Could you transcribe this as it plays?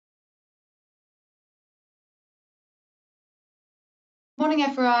Morning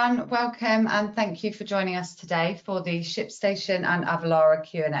everyone, welcome and thank you for joining us today for the ShipStation and Avalara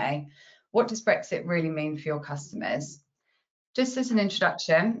Q&A. What does Brexit really mean for your customers? Just as an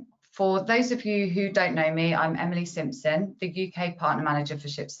introduction, for those of you who don't know me, I'm Emily Simpson, the UK Partner Manager for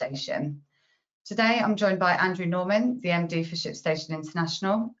ShipStation. Today I'm joined by Andrew Norman, the MD for ShipStation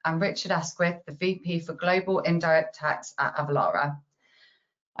International, and Richard Asquith, the VP for Global Indirect Tax at Avalara.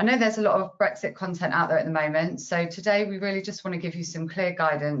 I know there's a lot of Brexit content out there at the moment, so today we really just want to give you some clear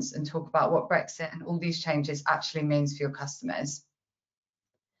guidance and talk about what Brexit and all these changes actually means for your customers.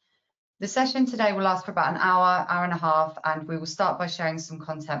 The session today will last for about an hour, hour and a half, and we will start by sharing some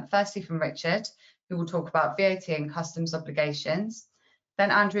content, firstly from Richard, who will talk about VAT and customs obligations.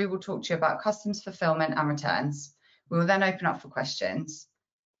 Then Andrew will talk to you about customs fulfillment and returns. We will then open up for questions.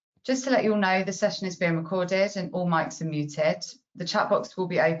 Just to let you all know, the session is being recorded and all mics are muted. The chat box will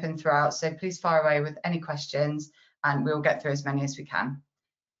be open throughout, so please fire away with any questions and we'll get through as many as we can.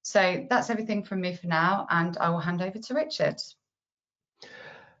 So that's everything from me for now, and I will hand over to Richard.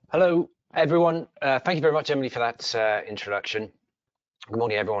 Hello, everyone. Thank you very much, Emily, for that introduction. Good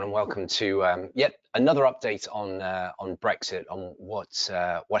morning, everyone, and welcome to yet another update on Brexit, on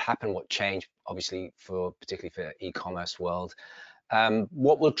what happened, what changed, obviously, particularly for e-commerce world.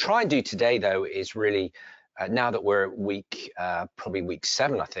 What we'll try and do today, though, is really, now that we're probably week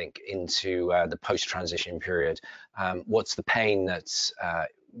 7, I think, into the post-transition period, what's the pain that's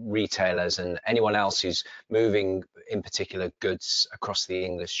retailers and anyone else who's moving, in particular, goods across the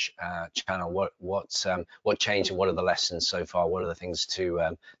English channel, what changed and what are the lessons so far? What are the things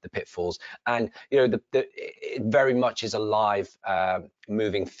the pitfalls? And it very much is a live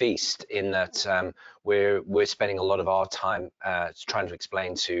moving feast in that we're spending a lot of our time trying to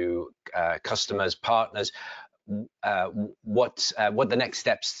explain to customers, partners, what the next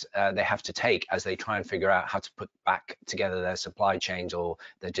steps they have to take as they try and figure out how to put back together their supply chains or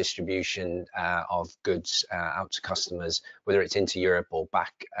their distribution of goods out to customers, whether it's into Europe or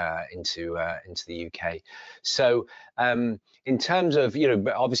back into the UK. So in terms of,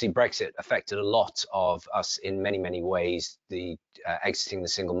 obviously Brexit affected a lot of us in many ways, the exiting the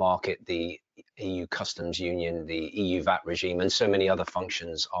single market, the EU customs union, the EU VAT regime, and so many other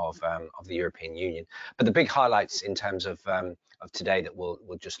functions of the European Union. But the big highlights in terms of today that we'll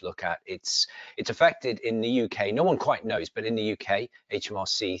just look at, it's affected in the UK. No one quite knows, but in the UK,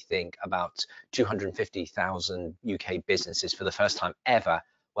 HMRC think about 250,000 UK businesses for the first time ever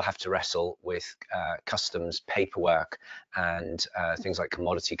will have to wrestle with customs paperwork and things like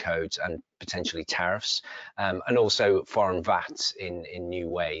commodity codes and potentially tariffs, and also foreign VAT in new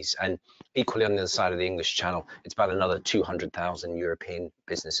ways. And equally on the other side of the English Channel, it's about another 200,000 European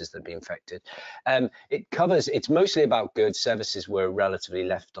businesses that have been affected. It's mostly about goods. Services were relatively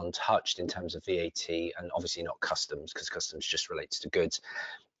left untouched in terms of VAT, and obviously not customs, because customs just relates to goods.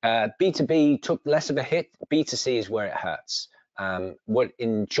 B2B took less of a hit. B2C is where it hurts. What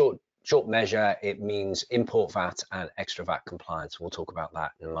in short measure, it means import VAT and extra VAT compliance. We'll talk about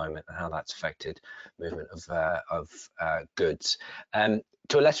that in a moment and how that's affected movement of goods.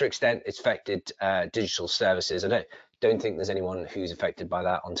 To a lesser extent, it's affected digital services. I don't think there's anyone who's affected by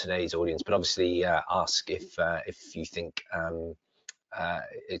that on today's audience, but obviously ask if you think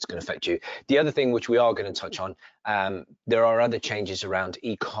it's going to affect you. The other thing which we are going to touch on, there are other changes around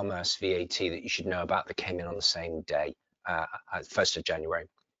e-commerce VAT that you should know about that came in on the same day. 1st of January.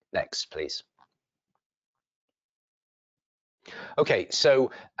 Next, please. Okay,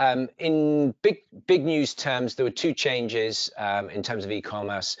 so in big news terms, there were 2 changes in terms of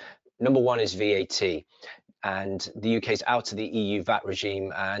e-commerce. Number 1 is VAT, and the UK is out of the EU VAT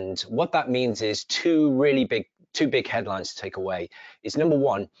regime, and what that means is two big headlines to take away. Is number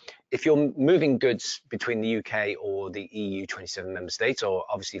 1, if you're moving goods between the UK or the EU 27 member states, or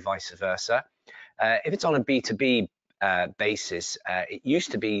obviously vice versa, if it's on a B2B basis, it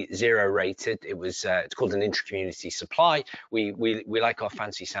used to be 0 rated. It's called an intra-community supply. We like our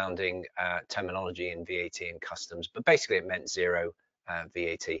fancy sounding terminology in VAT and customs, but basically it meant 0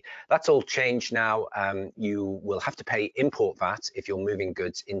 VAT. That's all changed now. You will have to pay import VAT if you're moving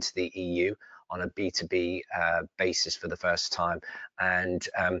goods into the EU on a B2B basis for the first time, and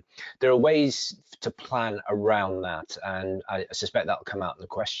there are ways to plan around that, and I suspect that will come out in the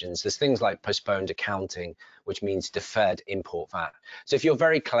questions. There's things like postponed accounting, which means deferred import VAT. So if you're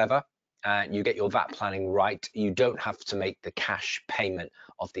very clever and you get your VAT planning right, you don't have to make the cash payment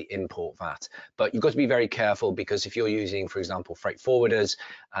of the import VAT. But you've got to be very careful, because if you're using, for example, freight forwarders,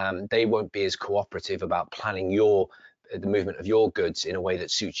 they won't be as cooperative about planning your the movement of your goods in a way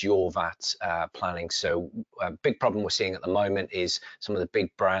that suits your VAT planning. So a big problem we're seeing at the moment is some of the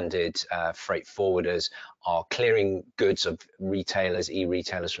big branded freight forwarders are clearing goods of retailers,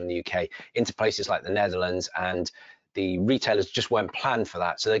 e-retailers from the UK into places like the Netherlands, and the retailers just weren't planned for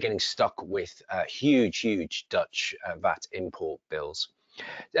that. So they're getting stuck with huge Dutch VAT import bills.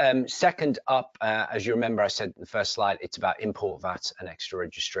 Second up, as you remember, I said in the first slide, it's about import VAT and extra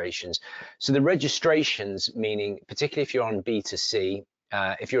registrations. So the registrations, meaning particularly if you're on B2C,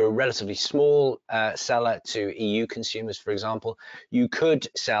 if you're a relatively small seller to EU consumers, for example, you could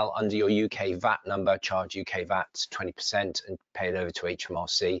sell under your UK VAT number, charge UK VAT 20% and pay it over to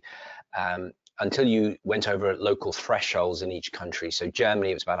HMRC. Until you went over local thresholds in each country. So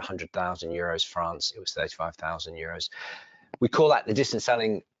Germany, it was about 100,000 euros. France, it was 35,000 euros. We call that the distance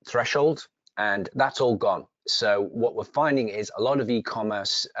selling threshold, and that's all gone. So what we're finding is a lot of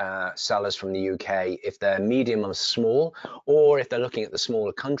e-commerce sellers from the UK, if they're medium or small, or if they're looking at the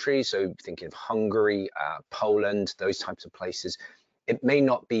smaller countries, so thinking of Hungary, Poland, those types of places, it may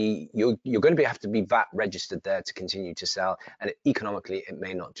not be, you're going to have to be VAT registered there to continue to sell, and economically it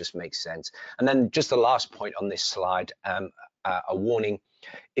may not just make sense. And then just the last point on this slide, a warning.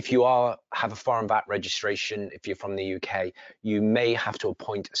 If you have a foreign VAT registration, if you're from the UK, you may have to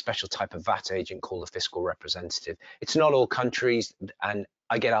appoint a special type of VAT agent called a fiscal representative. It's not all countries, and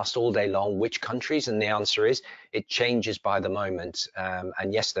I get asked all day long which countries, and the answer is it changes by the moment.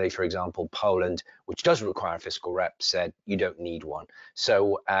 And yesterday, for example, Poland, which does require a fiscal rep, said you don't need one.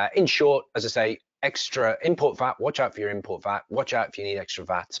 So in short, as I say, extra import VAT, watch out for your import VAT, watch out if you need extra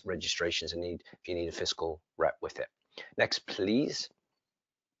VAT registrations and if you need a fiscal rep with it. Next, please.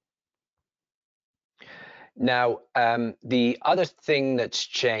 Now, the other thing that's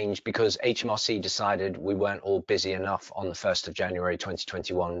changed, because HMRC decided we weren't all busy enough on the 1st of January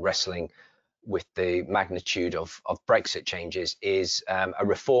 2021 wrestling with the magnitude of Brexit changes, is a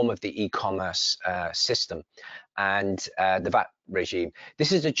reform of the e-commerce system and the VAT regime.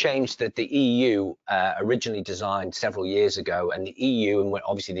 This is a change that the EU originally designed several years ago, and the EU, and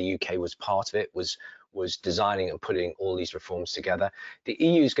obviously the UK was part of it, was designing and putting all these reforms together. The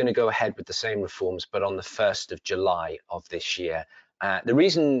EU is going to go ahead with the same reforms, but on the 1st of July of this year. The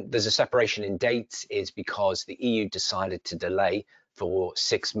reason there's a separation in dates is because the EU decided to delay for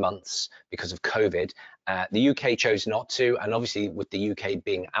 6 months because of COVID. The UK chose not to, and obviously with the UK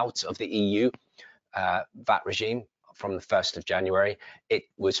being out of the EU VAT regime from the 1st of January, it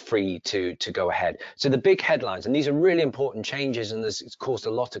was free to go ahead. So the big headlines, and these are really important changes, and it's caused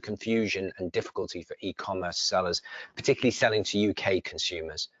a lot of confusion and difficulty for e-commerce sellers, particularly selling to UK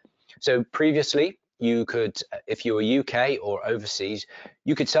consumers. So previously, you could, if you were UK or overseas,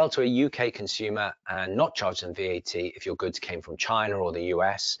 you could sell to a UK consumer and not charge them VAT if your goods came from China or the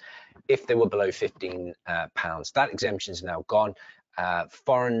US, if they were below £15. That exemption is now gone.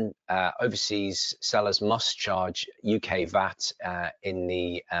 Foreign overseas sellers must charge UK VAT in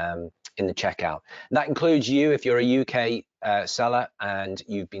the checkout. And that includes you if you're a UK seller and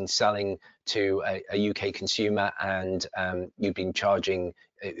you've been selling to a UK consumer and you've been charging,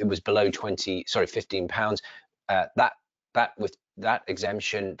 it was below £15. With that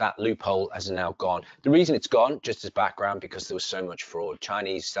exemption, that loophole has now gone. The reason it's gone, just as background, because there was so much fraud.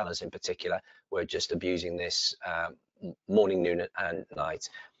 Chinese sellers in particular were just abusing this morning, noon, and night.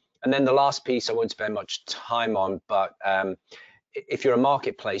 And then the last piece I won't spend much time on, but if you're a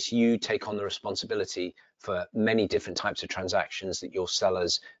marketplace, you take on the responsibility for many different types of transactions that your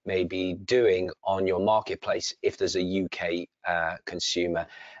sellers may be doing on your marketplace if there's a UK consumer.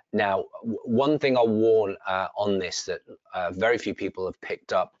 Now, one thing I'll warn on this that very few people have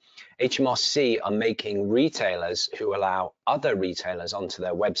picked up, HMRC are making retailers who allow other retailers onto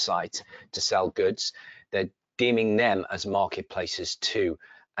their website to sell goods, they're deeming them as marketplaces too.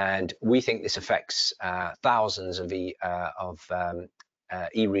 And we think this affects thousands of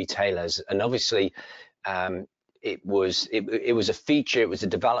e-retailers. And obviously, it was a feature, it was a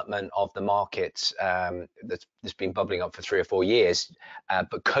development of the market that's been bubbling up for 3 or 4 years.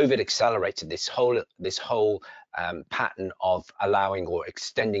 But COVID accelerated this whole pattern of allowing or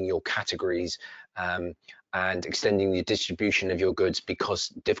extending your categories and extending the distribution of your goods because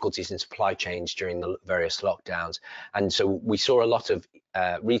difficulties in supply chains during the various lockdowns. And so we saw a lot of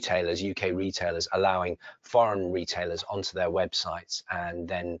retailers, UK retailers, allowing foreign retailers onto their websites. And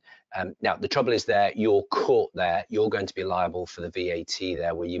then now the trouble is there, you're caught there, you're going to be liable for the VAT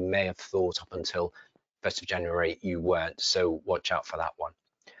there, where you may have thought up until 1st of January you weren't. So watch out for that one.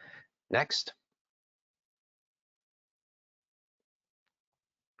 Next.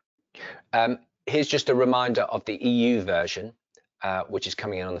 Here's just a reminder of the EU version. which is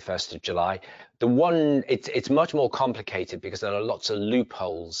coming in on the 1st of July. It's much more complicated because there are lots of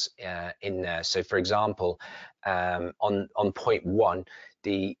loopholes in there. So, for example, on point 1,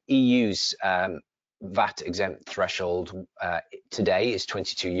 the EU's VAT exempt threshold today is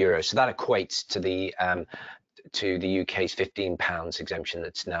 €22. So that equates to the UK's £15 exemption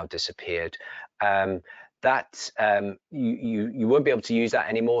that's now disappeared. You won't be able to use that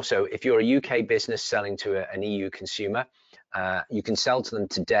anymore. So if you're a UK business selling to an EU consumer, you can sell to them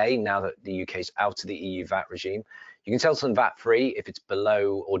today, now that the UK is out of the EU VAT regime. You can sell to them VAT free if it's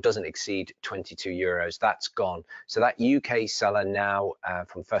below or doesn't exceed €22. That's gone. So that UK seller now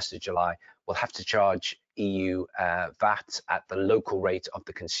from 1st of July will have to charge EU VAT at the local rate of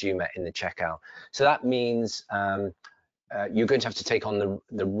the consumer in the checkout. So that means you're going to have to take on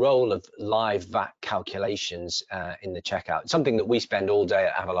the role of live VAT calculations in the checkout. It's something that we spend all day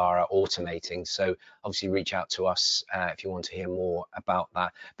at Avalara automating. So obviously reach out to us if you want to hear more about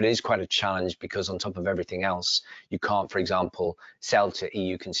that. But it is quite a challenge because on top of everything else, you can't, for example, sell to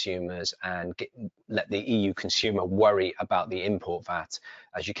EU consumers and let the EU consumer worry about the import VAT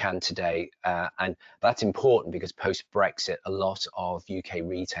as you can today. And that's important because post-Brexit, a lot of UK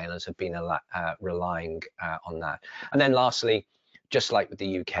retailers have been relying on that. And then lastly, just like with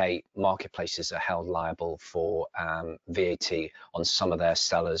the UK, marketplaces are held liable for VAT on some of their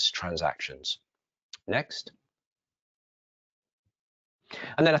sellers' transactions. Next.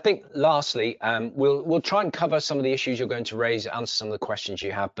 And then I think lastly, we'll try and cover some of the issues you're going to raise, answer some of the questions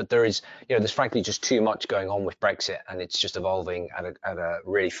you have, but there's frankly just too much going on with Brexit, and it's just evolving at a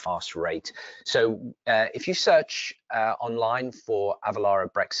really fast rate. So if you search online for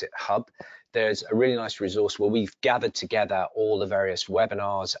Avalara Brexit Hub, there's a really nice resource where we've gathered together all the various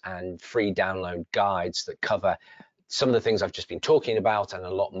webinars and free download guides that cover some of the things I've just been talking about and a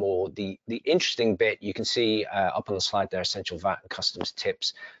lot more. The interesting bit you can see up on the slide there, essential VAT and customs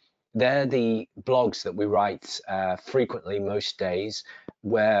tips. They're the blogs that we write frequently most days,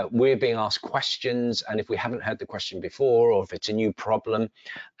 where we're being asked questions, and if we haven't heard the question before, or if it's a new problem,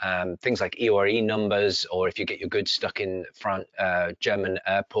 things like EORE numbers, or if you get your goods stuck in German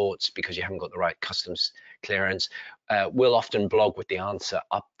airports because you haven't got the right customs clearance, we'll often blog with the answer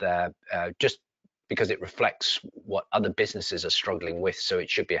up there, just because it reflects what other businesses are struggling with, so it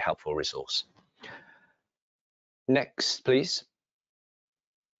should be a helpful resource. Next, please.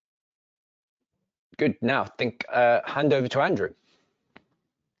 Good. Now, I think hand over to Andrew.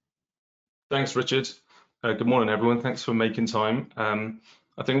 Thanks, Richard. Good morning, everyone. Thanks for making time.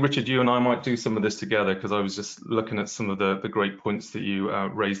 I think, Richard, you and I might do some of this together, because I was just looking at some of the great points that you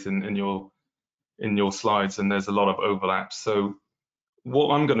raised in your slides, and there's a lot of overlap. So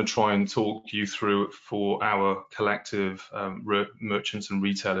what I'm going to try and talk you through for our collective merchants and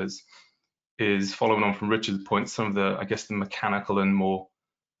retailers is, following on from Richard's point, some of the, I guess, the mechanical and more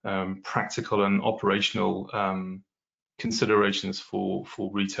practical and operational considerations for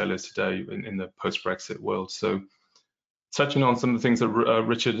retailers today in the post-Brexit world. So touching on some of the things that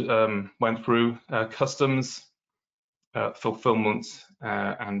Richard went through, customs, fulfillment,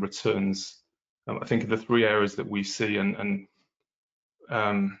 and returns. I think are the three areas that we see, and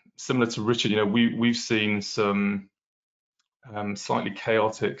similar to Richard, we've seen some slightly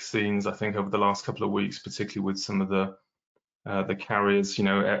chaotic scenes, I think, over the last couple of weeks, particularly with some of the carriers.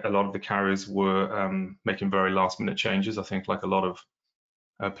 A lot of the carriers were making very last-minute changes. I think, like a lot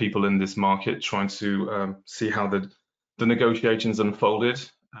of people in this market, trying to see how the negotiations unfolded.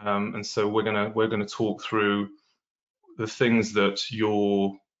 And so we're gonna talk through the things that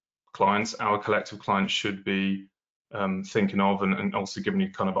your clients, our collective clients, should be thinking of, and also giving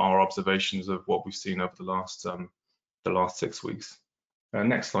you kind of our observations of what we've seen over the last 6 weeks.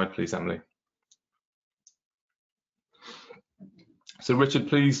 Next slide, please, Emily. So Richard,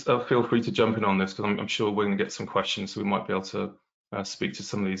 please feel free to jump in on this, because I'm sure we're going to get some questions, so we might be able to speak to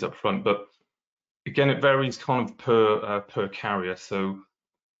some of these up front. But again, it varies kind of per carrier. So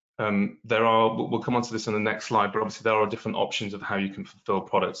we'll come on to this in the next slide, but obviously there are different options of how you can fulfill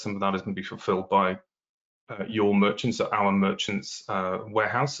products. Some of that is going to be fulfilled by your merchants or our merchants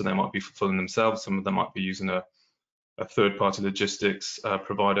warehouse, so they might be fulfilling themselves. Some of them might be using a third-party logistics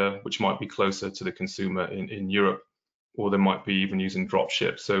provider, which might be closer to the consumer in Europe, or they might be even using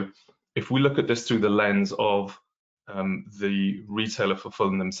dropship. So if we look at this through the lens of the retailer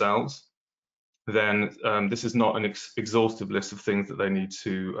fulfilling themselves, then this is not an exhaustive list of things that they need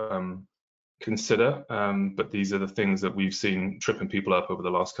to consider, but these are the things that we've seen tripping people up over the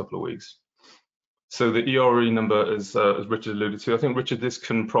last couple of weeks. So the EORE number, as Richard alluded to, I think, Richard, this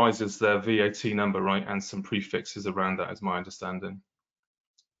comprises their VAT number, right, and some prefixes around that, is my understanding.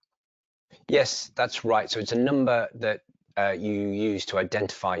 Yes, that's right. So it's a number that you use to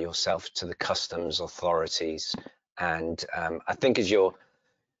identify yourself to the customs authorities. And I think as you're,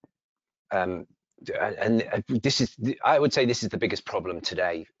 this is, I would say this is the biggest problem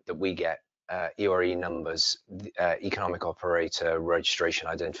today that we get, EORI numbers, economic operator registration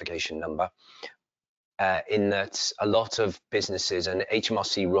identification number, in that a lot of businesses, and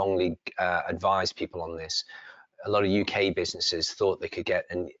HMRC wrongly advised people on this, a lot of UK businesses thought they could get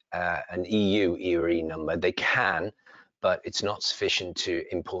an EU EORI number. They can, but it's not sufficient to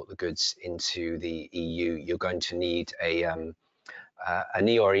import the goods into the EU. You're going to need an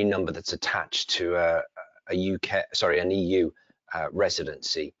EORI number that's attached to an EU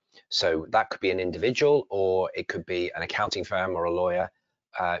residency. So that could be an individual, or it could be an accounting firm or a lawyer.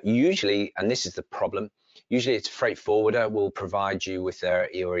 Usually, and this is the problem, usually it's a freight forwarder will provide you with their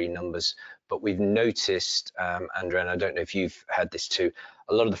EORI numbers, but we've noticed, Andrew, and I don't know if you've had this too,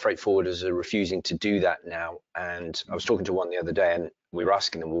 a lot of the freight forwarders are refusing to do that now. And I was talking to one the other day and we were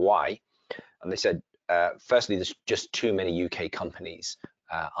asking them why. And they said, firstly, there's just too many UK companies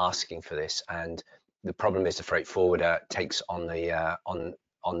asking for this. And the problem is the freight forwarder takes on the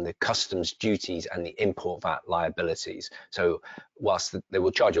customs duties and the import VAT liabilities. So whilst they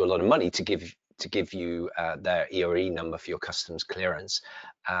will charge you a lot of money to give you their EORI number for your customs clearance,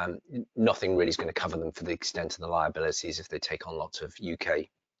 nothing really is going to cover them for the extent of the liabilities if they take on lots of UK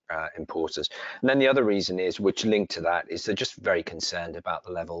importers. And then the other reason is, which linked to that, is they're just very concerned about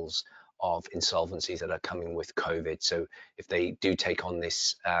the levels of insolvencies that are coming with COVID. So if they do take on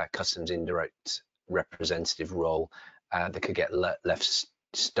this customs indirect representative role, they could get left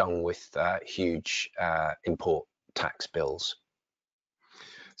stung with huge import tax bills.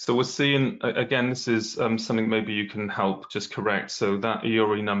 So we're seeing, again, this is something maybe you can help just correct. So that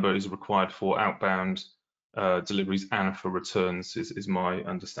EORI number is required for outbound deliveries and for returns, is my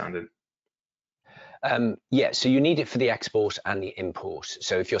understanding. Yeah, so you need it for the export and the import.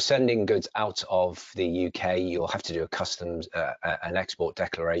 So if you're sending goods out of the UK, you'll have to do a customs, an export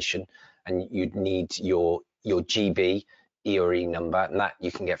declaration, and you'd need your GB EORI number, and that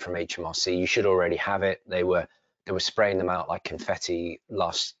you can get from HMRC. You should already have it. They were spraying them out like confetti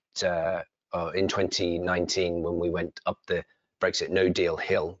last in 2019 when we went up the Brexit no deal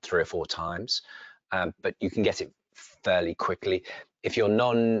hill 3 or 4 times, but you can get it fairly quickly. If you're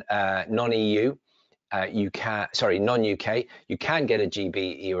non-EU, non-UK, you can get a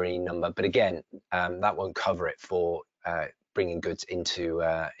GB EORI number, but again, that won't cover it for bringing goods into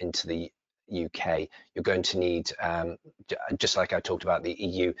the UK. You're going to need, just like I talked about the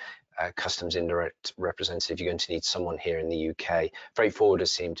EU customs indirect representative, you're going to need someone here in the UK. Freight forwarders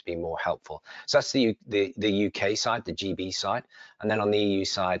seem to be more helpful. So that's the UK side, the GB side, and then on the EU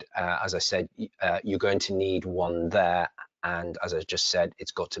side, as I said, you're going to need one there, and as I just said,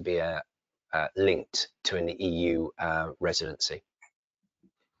 it's got to be linked to an EU residency.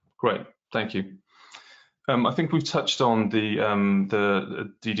 Great, thank you. I think we've touched on the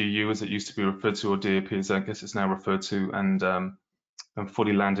DDU, as it used to be referred to, or DAP as I guess it's now referred to, and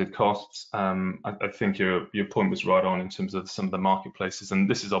fully landed costs. I think your point was right on in terms of some of the marketplaces, and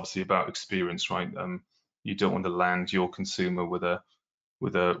this is obviously about experience, right? You don't want to land your consumer with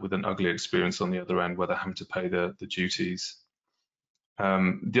an ugly experience on the other end, where they're having to pay the duties.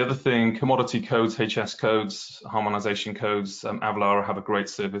 The other thing, commodity codes, HS codes, harmonization codes, Avalara have a great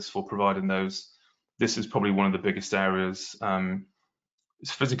service for providing those. This is probably one of the biggest areas.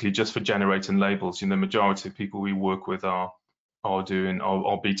 It's physically just for generating labels. You know, the majority of people we work with are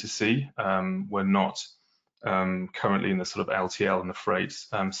B2C. We're not currently in the sort of LTL and the freight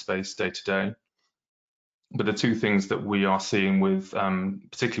space day to day. But the two things that we are seeing with,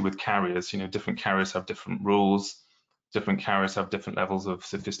 particularly with carriers, you know, different carriers have different rules. Different carriers have different levels of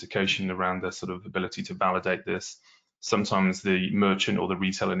sophistication around their sort of ability to validate this. Sometimes the merchant or the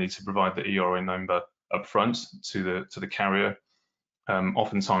retailer needs to provide the EORI number upfront to the carrier.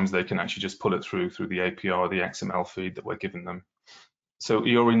 Oftentimes they can actually just pull it through the API or the XML feed that we're giving them. So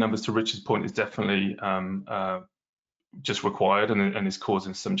EORI numbers, to Richard's point, is definitely just required and is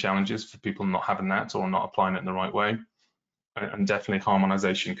causing some challenges for people not having that or not applying it in the right way. And definitely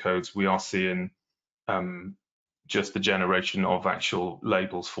harmonization codes. We are seeing just the generation of actual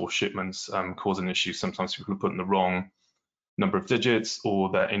labels for shipments causing issues. Sometimes people are putting the wrong number of digits, or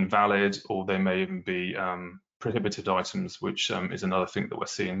they're invalid, or they may even be prohibited items, which is another thing that we're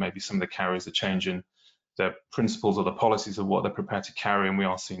seeing. Maybe some of the carriers are changing their principles or the policies of what they're prepared to carry, and we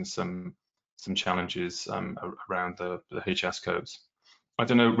are seeing some challenges around the HS codes. I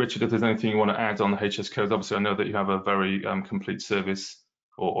don't know, Richard, if there's anything you want to add on the HS codes. Obviously, I know that you have a very complete service,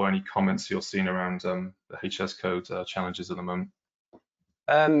 or any comments you're seeing around the HS code challenges at the moment.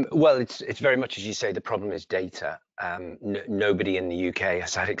 Well, it's very much as you say. The problem is data. Nobody in the UK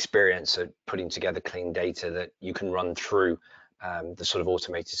has had experience at putting together clean data that you can run through the sort of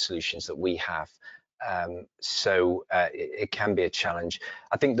automated solutions that we have. So it can be a challenge.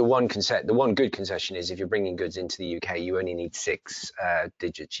 I think the one good concession is if you're bringing goods into the UK, you only need 6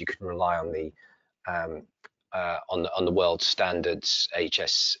 digits. You can rely on the world standards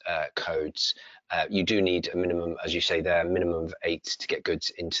HS codes. You do need a minimum, as you say there, minimum of 8 to get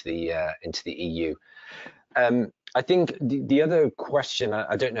goods into the EU. I think the other question,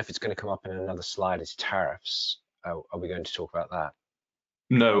 I don't know if it's going to come up in another slide, is tariffs. Are we going to talk about that?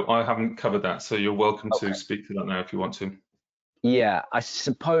 No, I haven't covered that, so you're welcome to speak to that now if you want to. Yeah, I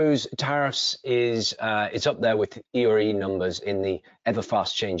suppose tariffs is it's up there with ERE numbers in the ever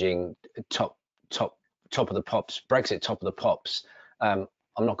fast changing top of the pops, Brexit top of the pops.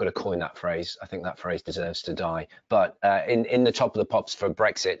 I'm not going to coin that phrase. I think that phrase deserves to die. But in the top of the pops for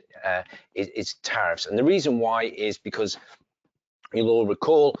Brexit is tariffs. And the reason why is because you'll all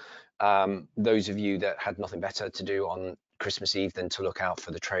recall, those of you that had nothing better to do on Christmas Eve than to look out for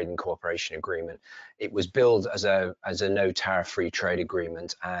the trade and cooperation agreement. It was billed as a no tariff free trade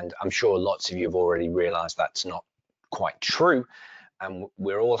agreement. And I'm sure lots of you have already realized that's not quite true. And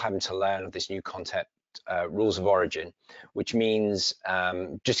we're all having to learn of this new concept, rules of origin, which means,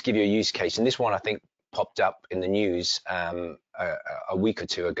 just to give you a use case, and this one I think popped up in the news a week or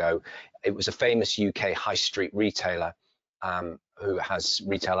two ago. It was a famous UK high street retailer who has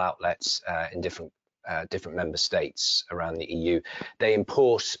retail outlets in different member states around the EU. They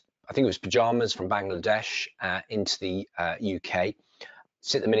import, I think it was pajamas from Bangladesh into the UK,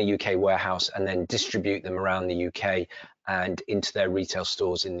 sit them in a UK warehouse and then distribute them around the UK and into their retail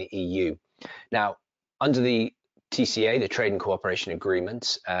stores in the EU. Now, under the TCA, the Trade and Cooperation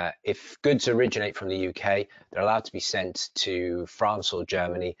Agreement, if goods originate from the UK, they're allowed to be sent to France or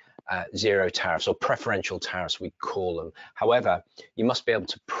Germany, 0 tariffs or preferential tariffs, we call them. However, you must be able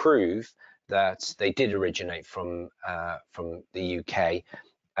to prove that they did originate from the UK,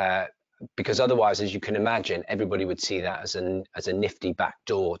 because otherwise, as you can imagine, everybody would see that as a nifty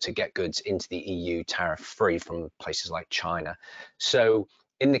backdoor to get goods into the EU tariff-free from places like China. So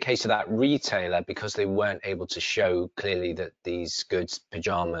in the case of that retailer, because they weren't able to show clearly that these goods,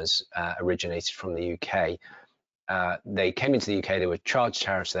 pajamas, originated from the UK, they came into the UK, they were charged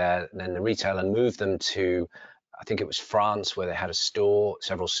tariffs there, and then the retailer moved them to, I think it was France, where they had a store,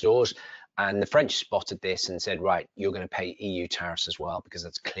 several stores, and the French spotted this and said, right, you're going to pay EU tariffs as well, because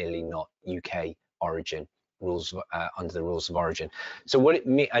that's clearly not UK origin rules, under the rules of origin. So what it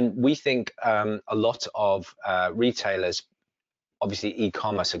means, and we think a lot of retailers, obviously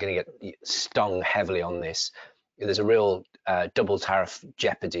e-commerce, are going to get stung heavily on this. There's a real double tariff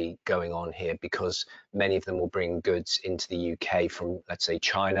jeopardy going on here, because many of them will bring goods into the UK from, let's say,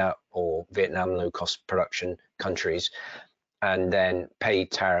 China or Vietnam, low-cost production countries, and then pay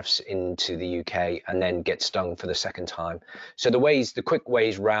tariffs into the UK and then get stung for the second time. So the quick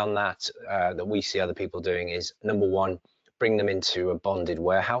ways around that that we see other people doing is, number one, bring them into a bonded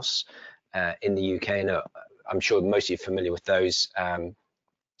warehouse in the UK. And I'm sure most of you are familiar with those.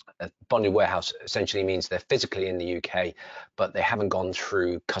 A bonded warehouse essentially means they're physically in the UK, but they haven't gone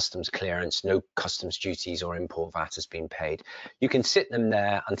through customs clearance, no customs duties or import VAT has been paid. You can sit them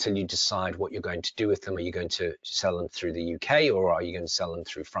there until you decide what you're going to do with them. Are you going to sell them through the UK, or are you going to sell them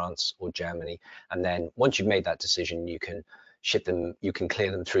through France or Germany? And then once you've made that decision, you can ship them, you can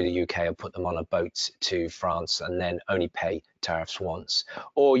clear them through the UK and put them on a boat to France and then only pay tariffs once.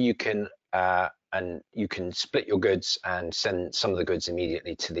 Or you can split your goods and send some of the goods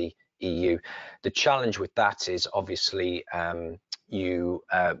immediately to the EU. The challenge with that is obviously you're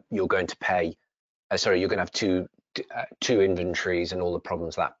going to pay. You're going to have two inventories and all the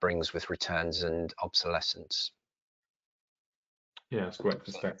problems that brings with returns and obsolescence. Yeah, it's a great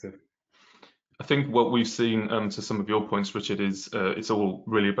perspective. I think what we've seen, to some of your points, Richard, is it's all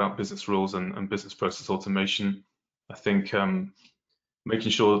really about business rules and business process automation. I think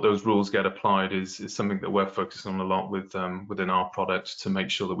making sure that those rules get applied is something that we're focusing on a lot within our product, to make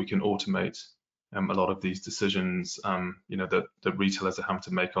sure that we can automate a lot of these decisions, that retailers are having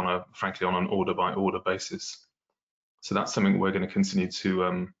to make frankly on an order by order basis. So that's something we're going to continue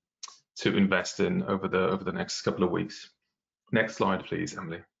to invest in over the next couple of weeks. Next slide, please,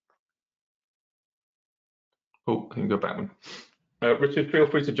 Emily. Oh, I can go back one. Richard, feel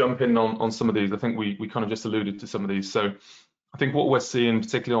free to jump in on some of these. I think we kind of just alluded to some of these. So I think what we're seeing,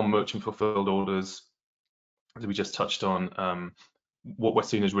 particularly on merchant fulfilled orders, as we just touched on, what we're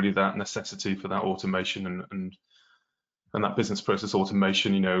seeing is really that necessity for that automation and that business process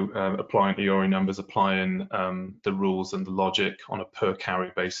automation, applying EORI numbers, applying the rules and the logic on a per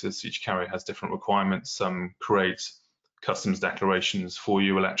carrier basis. Each carrier has different requirements. Some create customs declarations for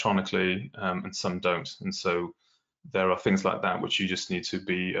you electronically, and some don't. And so there are things like that which you just need to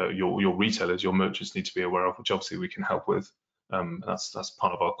be, your retailers, your merchants need to be aware of, which obviously we can help with. That's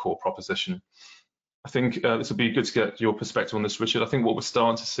part of our core proposition. I think this would be good to get your perspective on this, Richard. I think what we're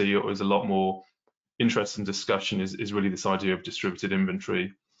starting to see is a lot more interest and discussion is really this idea of distributed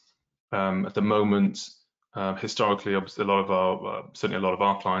inventory. At the moment, historically, obviously, certainly a lot of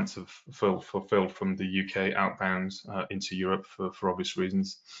our clients have fulfilled from the UK outbound into Europe for obvious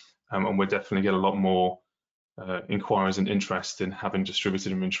reasons, and we're definitely get a lot more inquiries and interest in having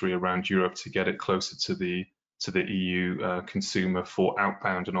distributed inventory around Europe to get it closer to the EU consumer for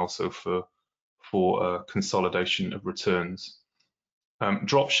outbound and also for consolidation of returns.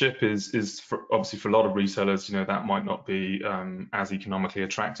 Dropship is obviously for a lot of retailers, that might not be as economically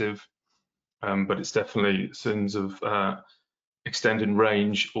attractive, but it's definitely in terms of extending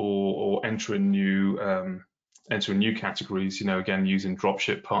range or entering new categories. Again, using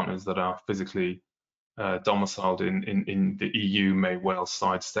dropship partners that are physically domiciled in the EU may well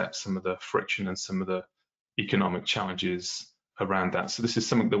sidestep some of the friction and some of the economic challenges around that. So this is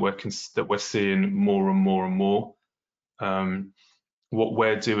something that we're seeing more and more and more. What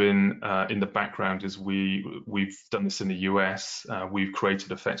we're doing in the background is we've done this in the US. We've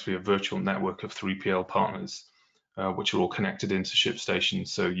created effectively a virtual network of 3PL partners, which are all connected into ShipStation.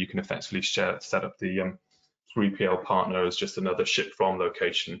 So you can effectively set up the 3PL partner as just another ship from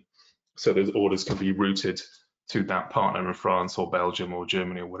location. So those orders can be routed to that partner in France or Belgium or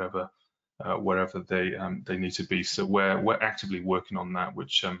Germany or wherever they need to be. So we're actively working on that,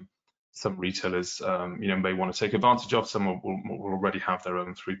 which some retailers may want to take advantage of. Some will already have their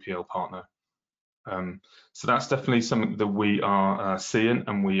own 3PL partner. So that's definitely something that we are seeing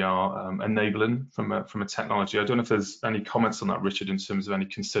and we are enabling from a technology. I don't know if there's any comments on that, Richard, in terms of any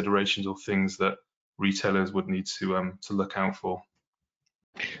considerations or things that retailers would need to look out for.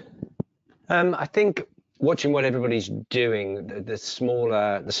 I think watching what everybody's doing, the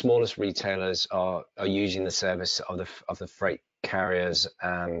smallest retailers are using the service of the freight carriers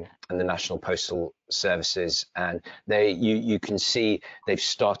and the national postal services, and you can see they've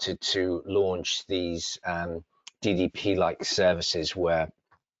started to launch these DDP-like services where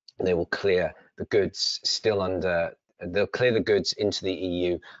they will clear the goods they'll clear the goods into the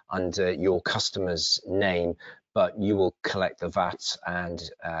EU under your customer's name, but you will collect the VAT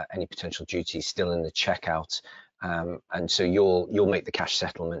and any potential duties still in the checkout, and so you'll make the cash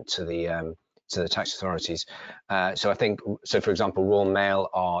settlement to the tax authorities. So I think, for example, Royal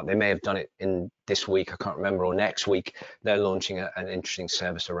Mail they may have done it in this week, I can't remember, or next week. They're launching an interesting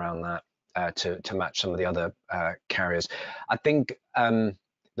service around that to match some of the other carriers. I think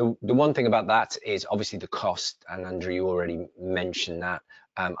the one thing about that is obviously the cost, and Andrew, you already mentioned that.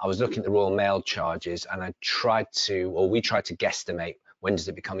 I was looking at the Royal Mail charges, and we tried to guesstimate when does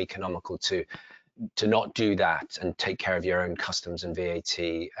it become economical to not do that and take care of your own customs and VAT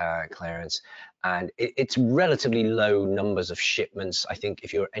clearance. And it's relatively low numbers of shipments. I think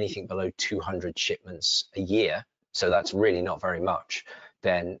if you're anything below 200 shipments a year, so that's really not very much,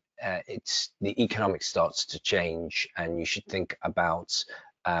 then the economics starts to change, and you should think about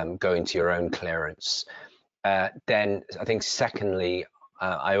going to your own clearance. Then I think secondly,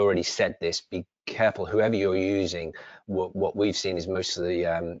 I already said this, be careful whoever you're using. What we've seen is most of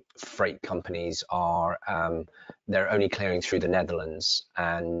the freight companies are they're only clearing through the Netherlands,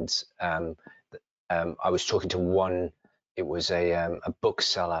 and I was talking to one, it was a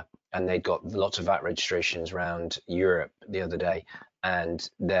bookseller, and they got lots of VAT registrations around Europe the other day, and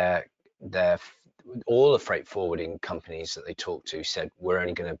all the freight forwarding companies that they talked to said, we're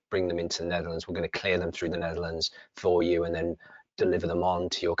only going to bring them into the Netherlands, we're going to clear them through the Netherlands for you and then deliver them on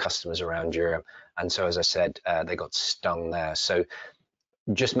to your customers around Europe. And so, as I said, they got stung there. So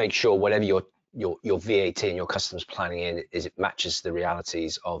just make sure whatever your VAT and your customs planning is it matches the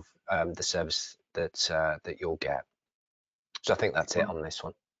realities of the service that you'll get. So I think that's it on this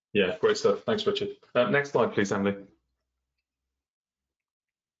one. Yeah, great stuff. Thanks, Richard. Next slide, please, Emily.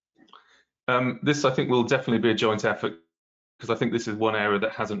 This, I think, will definitely be a joint effort, because I think this is one area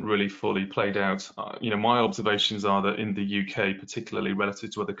that hasn't really fully played out. My observations are that in the UK, particularly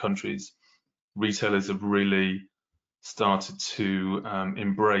relative to other countries, retailers have really started to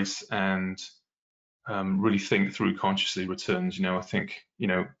embrace and really think through consciously returns. I think,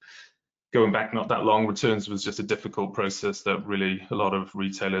 going back not that long, returns was just a difficult process that really a lot of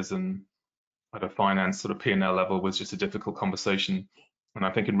retailers and at a finance sort of P&L level was just a difficult conversation. And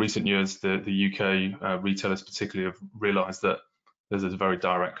I think in recent years, the UK retailers particularly have realised that there's a very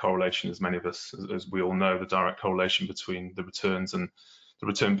direct correlation, as many of us, as we all know, the direct correlation between the returns and the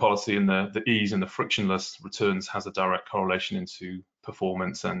return policy, and the ease and the frictionless returns has a direct correlation into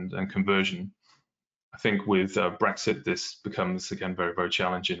performance and conversion. I think with Brexit, this becomes again very, very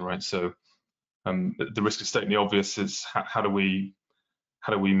challenging, right? So the risk of stating the obvious is how do we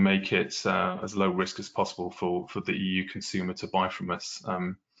make it as low risk as possible for the EU consumer to buy from us?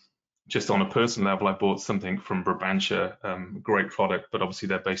 Just on a personal level, I bought something from Brabantse, great product, but obviously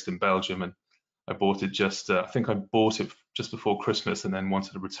they're based in Belgium, and I bought it I think I bought it just before Christmas and then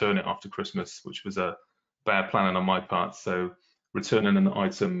wanted to return it after Christmas, which was a bad planning on my part. So returning an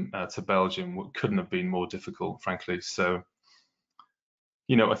item to Belgium couldn't have been more difficult, frankly. So,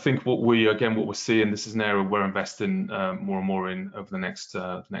 you know, I think what we're seeing, this is an area we're investing more and more in over the next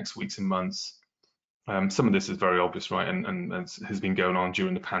weeks and months. Some of this is very obvious, right, and has been going on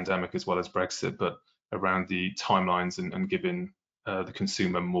during the pandemic as well as Brexit, but around the timelines and giving the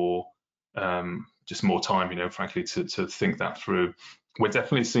consumer more time, you know, frankly, to think that through. We're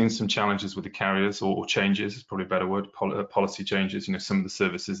definitely seeing some challenges with the carriers, or changes is probably a better word, policy changes. You know, some of the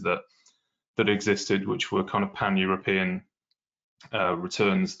services that existed, which were kind of pan-European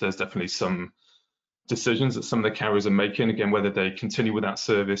returns, there's definitely some decisions that some of the carriers are making, again, whether they continue with that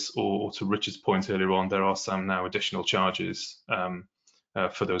service or to Richard's point earlier on, there are some now additional charges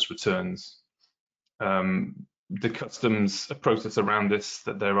for those returns. The customs process around this,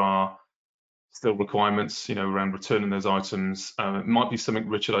 that there are still requirements, you know, around returning those items. It might be something,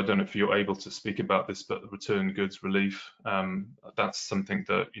 Richard, I don't know if you're able to speak about this, but the return goods relief, that's something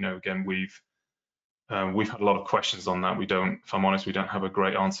that, you know, again, we've had a lot of questions on that. If I'm honest, we don't have a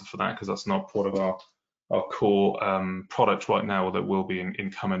great answer for that, because that's not part of our core product right now, or that will be in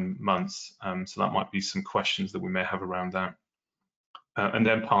coming months. So that might be some questions that we may have around that. And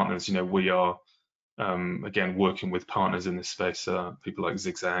then partners, you know, we are again working with partners in this space, people like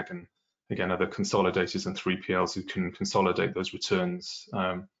Zigzag and again other consolidators and 3PLs who can consolidate those returns.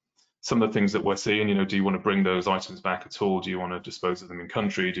 Some of the things that we're seeing, you know, do you want to bring those items back at all? Do you want to dispose of them in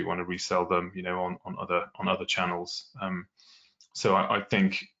country? Do you want to resell them, you know, on other channels? So I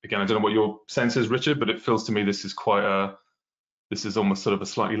think, again, I don't know what your sense is, Richard, but it feels to me this is almost sort of a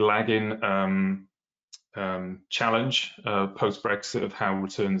slightly lagging challenge post Brexit of how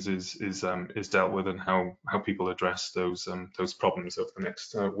returns is dealt with, and how people address those problems over the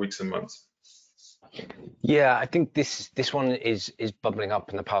next weeks and months. Yeah, I think this one is bubbling up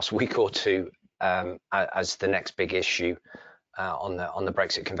in the past week or two as the next big issue on the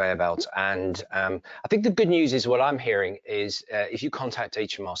Brexit conveyor belt. And I think the good news is, what I'm hearing is if you contact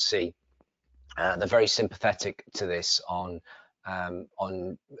HMRC, they're very sympathetic to this on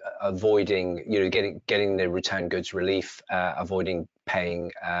avoiding, you know, getting the return goods relief, avoiding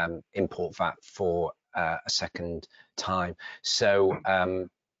paying import VAT for a second time. So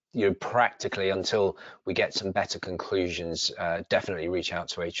you know, practically, until we get some better conclusions, definitely reach out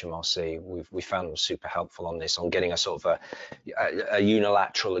to HMRC. We found them super helpful on this, on getting a sort of a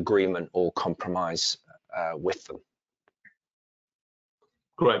unilateral agreement or compromise with them.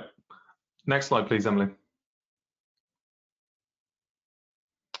 Great. Next slide, please, Emily.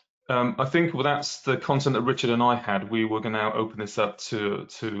 I think, well, that's the content that Richard and I had. We were going to now open this up to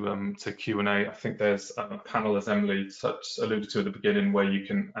Q&A. I think there's a panel, as Emily alluded to at the beginning, where you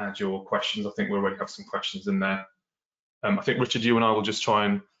can add your questions. I think we already have some questions in there. I think, Richard, you and I will just try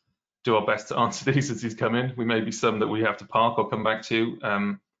and do our best to answer these as these come in. We may be some that we have to park or come back to.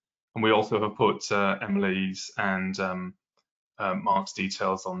 And we also have put Emily's and Mark's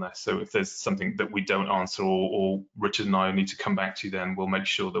details on there. So if there's something that we don't answer, or Richard and I need to come back to, then we'll make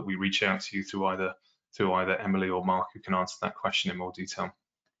sure that we reach out to you through either Emily or Mark, who can answer that question in more detail.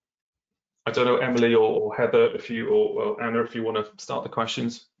 I don't know, Emily or Heather, or Anna, if you want to start the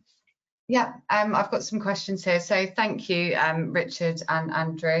questions. Yeah, I've got some questions here. So thank you, Richard and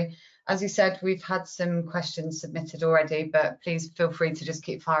Andrew. As you said, we've had some questions submitted already, but please feel free to just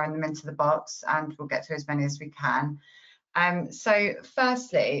keep firing them into the box, and we'll get to as many as we can. So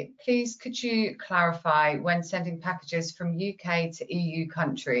firstly, please could you clarify, when sending packages from UK to EU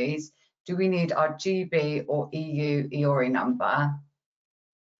countries, do we need our GB or EU EORI number?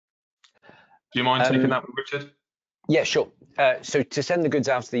 Do you mind taking that one, Richard? Yeah, sure. So to send the goods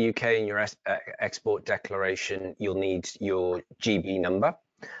out to the UK in your export declaration, you'll need your GB number.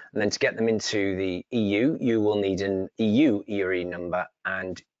 And then to get them into the EU, you will need an EU EORI number,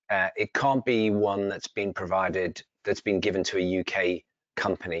 and it can't be one that's been provided, that's been given to a UK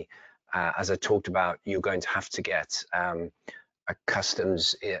company. As I talked about, you're going to have to get a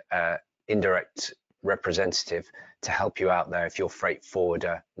customs indirect representative to help you out there if your freight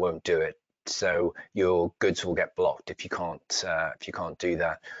forwarder won't do it. So your goods will get blocked if you can't do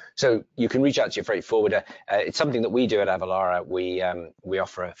that. So you can reach out to your freight forwarder. It's something that we do at Avalara. We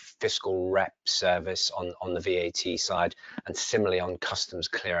offer a fiscal rep service on the VAT side, and similarly on customs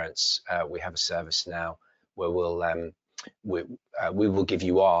clearance, we have a service now where we will give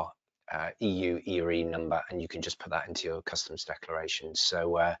you our EU ERE number, and you can just put that into your customs declaration.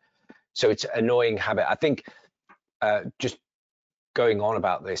 So so it's an annoying habit. I think just going on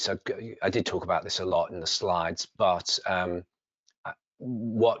about this, I did talk about this a lot in the slides, but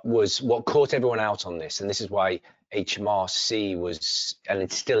what caught everyone out on this, and this is why HMRC was, and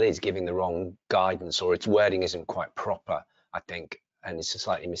it still is, giving the wrong guidance, or its wording isn't quite proper, I think, and it's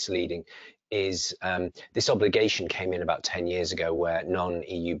slightly misleading, is this obligation came in about 10 years ago where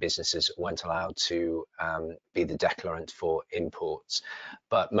non-EU businesses weren't allowed to be the declarant for imports,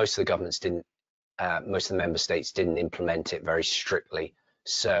 but most of the governments didn't. Most of the member states didn't implement it very strictly.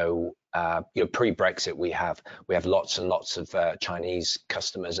 So, pre-Brexit, we have lots and lots of Chinese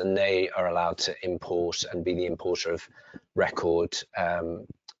customers, and they are allowed to import and be the importer of record on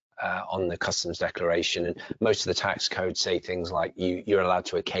the customs declaration. And most of the tax codes say things like you're allowed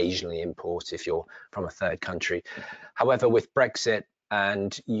to occasionally import if you're from a third country. However, with Brexit,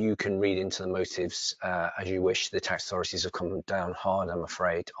 and you can read into the motives as you wish, the tax authorities have come down hard, I'm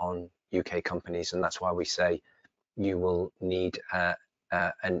afraid, on UK companies, and that's why we say you will need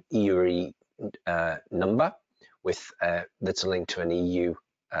an ERE number with that's linked to an EU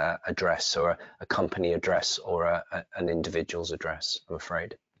address, or a company address, or an individual's address, I'm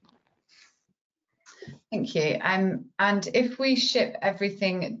afraid. Thank you. And if we ship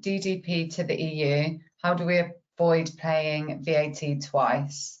everything DDP to the EU, how do we avoid paying VAT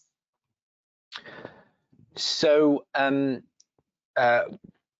twice? So I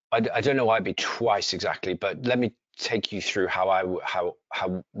don't know why it'd be twice exactly, but let me take you through how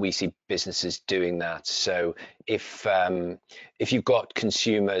we see businesses doing that. So if you've got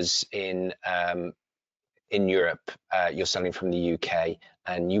consumers in Europe, you're selling from the UK,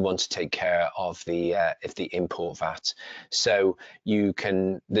 and you want to take care of the import VAT. So you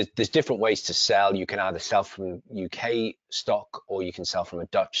can, there's different ways to sell. You can either sell from UK stock, or you can sell from a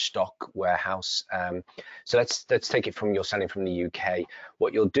Dutch stock warehouse. So let's take it from you're selling from the UK.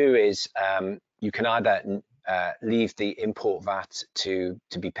 What you'll do is you can either leave the import VAT to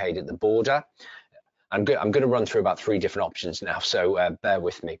be paid at the border. I'm going to run through about 3 different options now, so bear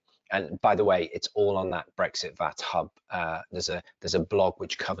with me. And by the way, it's all on that Brexit VAT hub. There's a blog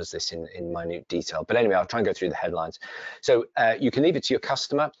which covers this in minute detail. But anyway, I'll try and go through the headlines. So you can leave it to your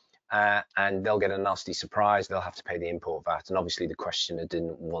customer, and they'll get a nasty surprise. They'll have to pay the import VAT. And obviously the questioner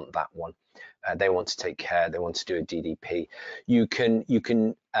didn't want that one. They want to take care. They want to do a DDP. You can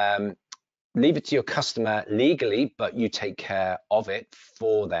leave it to your customer legally, but you take care of it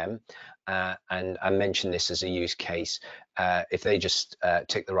for them. And I mentioned this as a use case. If they just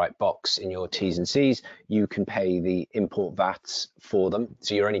tick the right box in your T's and C's, you can pay the import VAT for them.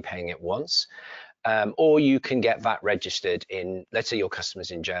 So you're only paying it once. Or you can get VAT registered in, let's say your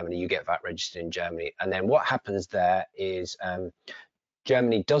customer's in Germany, you get VAT registered in Germany. And then what happens there is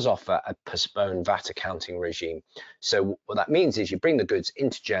Germany does offer a postponed VAT accounting regime. So what that means is you bring the goods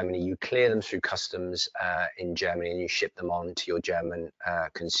into Germany, you clear them through customs in Germany, and you ship them on to your German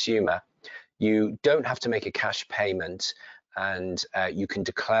consumer. You don't have to make a cash payment, and you can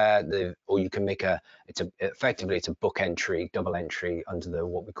declare or you can make effectively it's a book entry, double entry under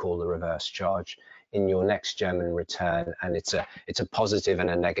what we call the reverse charge in your next German return, and it's a positive and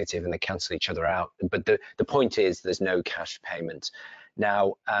a negative, and they cancel each other out. But the point is there's no cash payment.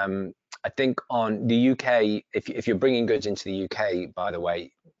 Now, I think on the UK, if you're bringing goods into the UK, by the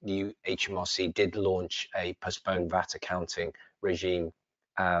way, the HMRC did launch a postponed VAT accounting regime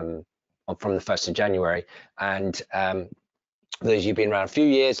from the 1st of January. And those of you who've been around a few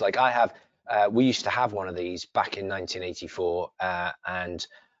years, like I have, we used to have one of these back in 1984. And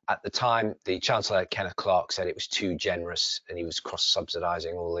at the time, the Chancellor, Kenneth Clarke, said it was too generous, and he was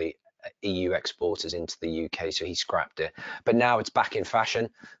cross-subsidising all the EU exporters into the UK, so he scrapped it. But now it's back in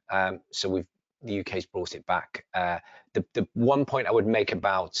fashion, so the UK's brought it back. The one point I would make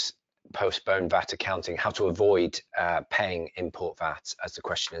about postponed VAT accounting, how to avoid paying import VAT, as the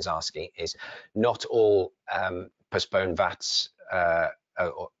question is asking, is not all postponed VATs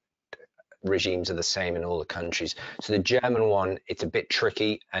regimes are the same in all the countries. So the German one, it's a bit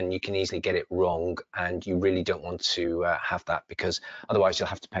tricky, and you can easily get it wrong, and you really don't want to have that, because otherwise you'll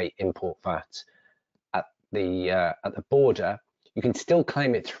have to pay import VAT at the border. You can still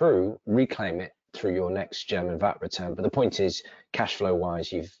reclaim it through your next German VAT return, but the point is, cash flow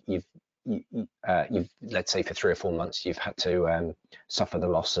wise, you've you've, let's say for 3 or 4 months, you've had to suffer the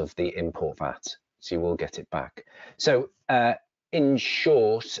loss of the import VAT, so you will get it back. So in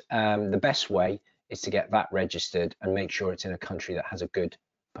short, the best way is to get VAT registered and make sure it's in a country that has a good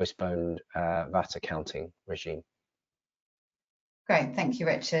postponed VAT accounting regime. Great, thank you,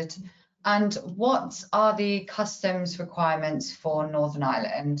 Richard. And what are the customs requirements for Northern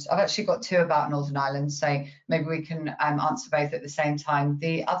Ireland? I've actually got two about Northern Ireland, so maybe we can answer both at the same time.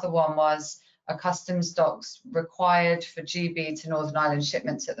 The other one was, are customs docs required for GB to Northern Ireland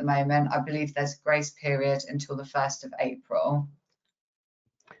shipments at the moment? I believe there's a grace period until the 1st of April.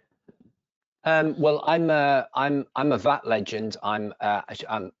 Well, I'm a VAT legend. I'm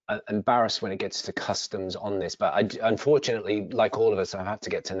embarrassed when it gets to customs on this, but unfortunately, like all of us, I've had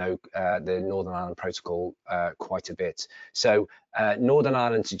to get to know the Northern Ireland Protocol quite a bit. So Northern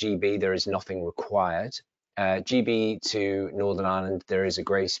Ireland to GB, there is nothing required. GB to Northern Ireland, there is a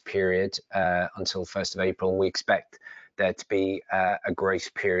grace period until 1st of April, and we expect there to be a grace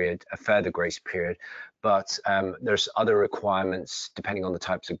period, a further grace period. But there's other requirements depending on the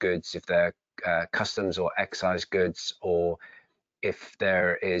types of goods, if they're customs or excise goods, or if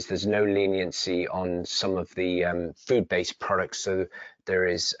there's no leniency on some of the food-based products. So there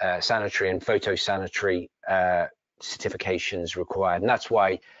is sanitary and photosanitary certifications required, and that's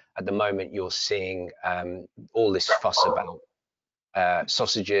why at the moment you're seeing all this fuss about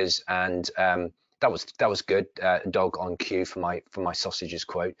sausages, and that was good. Dog on cue for my sausages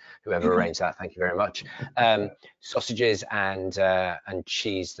quote. Whoever arranged that, thank you very much. Sausages and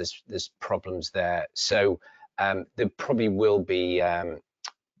cheese. There's problems there. So there probably will be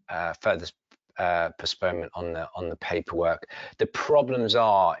further postponement on the paperwork. The problems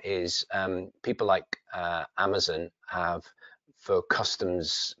is people like Amazon have, for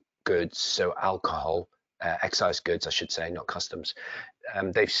customs goods, so alcohol, excise goods, I should say, not customs.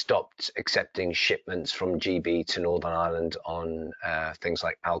 They've stopped accepting shipments from GB to Northern Ireland on things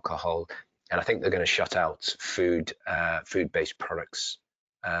like alcohol, and I think they're going to shut out food-based products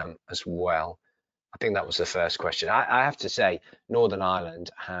as well. I think that was the first question. I have to say, Northern Ireland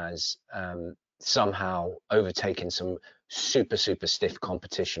has somehow overtaken some super stiff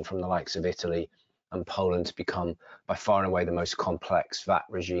competition from the likes of Italy and Poland to become by far and away the most complex VAT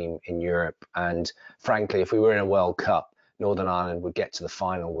regime in Europe. And frankly, if we were in a World Cup, Northern Ireland would get to the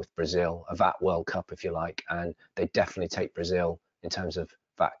final with Brazil, a VAT World Cup, if you like, and they definitely take Brazil in terms of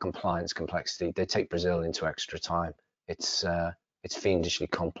VAT compliance complexity. They take Brazil into extra time. It's fiendishly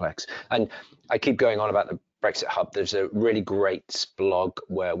complex. And I keep going on about the Brexit Hub. There's a really great blog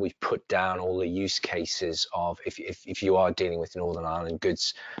where we've put down all the use cases of if you are dealing with Northern Ireland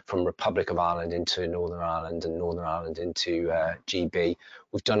goods from Republic of Ireland into Northern Ireland and Northern Ireland into GB.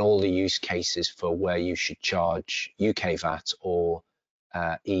 We've done all the use cases for where you should charge UK VAT or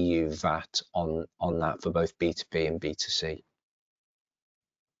EU VAT on that for both B2B and B2C.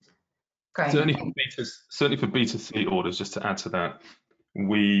 Great. Certainly for B2C orders, just to add to that,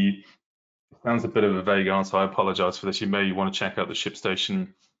 sounds a bit of a vague answer. I apologise for this. You may want to check out the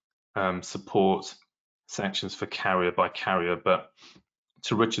ShipStation support sections for carrier by carrier. But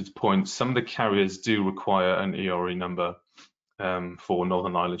to Richard's point, some of the carriers do require an ERE number for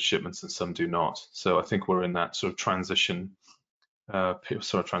Northern Ireland shipments, and some do not. So I think we're in that sort of transition.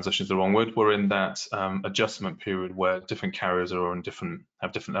 Transition is the wrong word. We're in that adjustment period where different carriers are on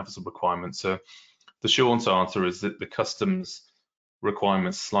have different levels of requirements. So the short answer is that the customs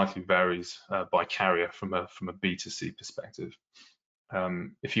requirements slightly varies by carrier from a B2C perspective.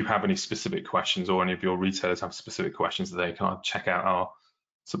 If you have any specific questions, or any of your retailers have specific questions, they can check out our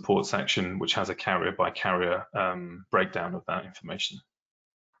support section, which has a carrier by carrier breakdown of that information.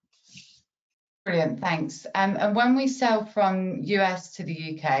 Brilliant, thanks. And when we sell from US to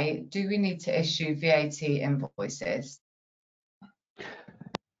the UK, do we need to issue VAT invoices?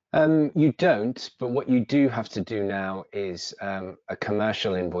 You don't, but what you do have to do now is a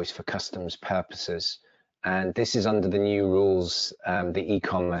commercial invoice for customs purposes. And this is under the new rules, the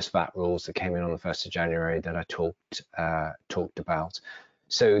e-commerce VAT rules that came in on the 1st of January that I talked about.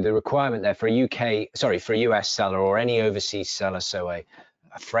 So the requirement there for a US seller or any overseas seller, so a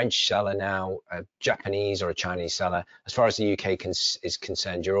French seller now, a Japanese or a Chinese seller, as far as the UK is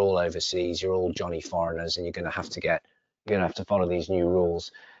concerned, you're all overseas, you're all Johnny foreigners, and you're going to have to follow these new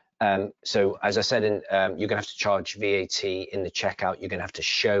rules. So as I said, you're going to have to charge VAT in the checkout.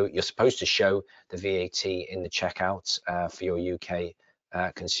 You're supposed to show the VAT in the checkout for your UK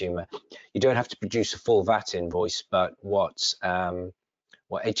consumer. You don't have to produce a full VAT invoice, but what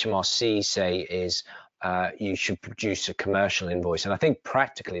HMRC say is you should produce a commercial invoice, and I think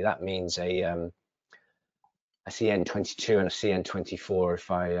practically that means a CN22 and a CN24,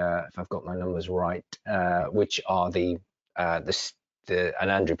 if I've got my numbers right, which are and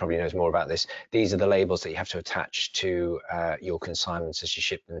Andrew probably knows more about this. These are the labels that you have to attach to your consignments as you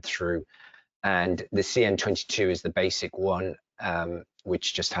ship them through. And the CN22 is the basic one,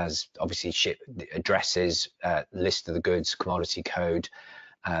 which just has obviously ship addresses, list of the goods, commodity code.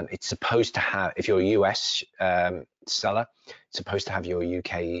 It's supposed to have, if you're a US seller, it's supposed to have your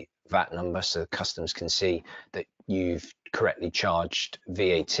UK VAT number so customs can see that you've correctly charged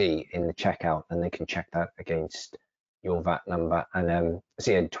VAT in the checkout, and they can check that against your VAT number. And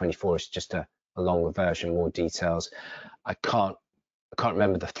CN24 is just a longer version, more details. I can't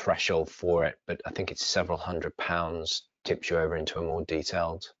remember the threshold for it, but I think it's several £100 tips you over into a more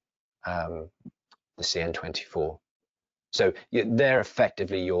detailed the CN24. So they're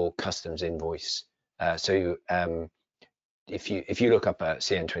effectively your customs invoice. So if you look up a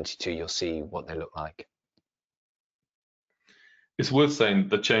CN22, you'll see what they look like. It's worth saying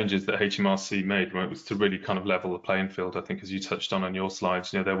the changes that HMRC made, right, was to really kind of level the playing field. I think, as you touched on your slides,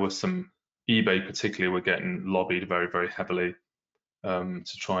 there was some, eBay particularly were getting lobbied very, very heavily to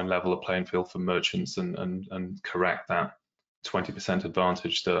try and level the playing field for merchants and correct that 20%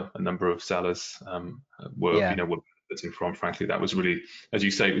 advantage that a number of sellers were benefiting from. Frankly, that was really, as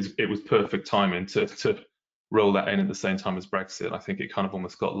you say, it was perfect timing to roll that in at the same time as Brexit. I think it kind of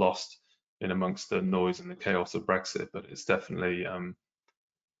almost got lost in amongst the noise and the chaos of Brexit, but it's definitely,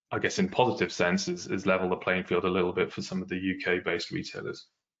 I guess, in positive sense, is level the playing field a little bit for some of the UK-based retailers.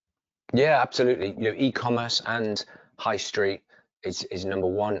 Yeah, absolutely. E-commerce and high street is number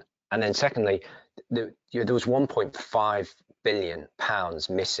one, and then secondly, there was 1.5 billion pounds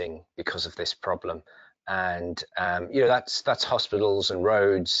missing because of this problem, and that's hospitals and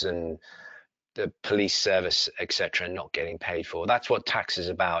roads and the police service, etc., not getting paid for. That's what tax is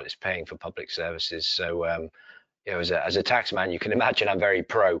about, is paying for public services. So as a tax man, you can imagine I'm very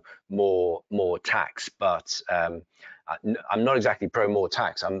pro more tax, but I'm not exactly pro more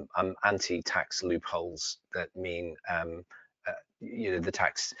tax. I'm anti-tax loopholes that mean the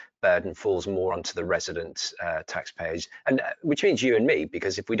tax burden falls more onto the resident taxpayers, and which means you and me,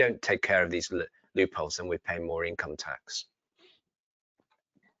 because if we don't take care of these loopholes, then we're paying more income tax.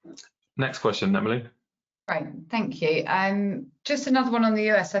 Next question, Emily. Right, thank you. Just another one on the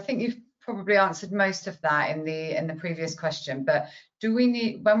US. I think you've probably answered most of that in the previous question, but do we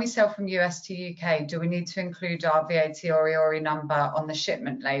need, when we sell from US to UK, do we need to include our VAT or EORI number on the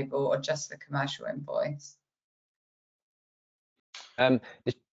shipment label or just the commercial invoice? Andrew,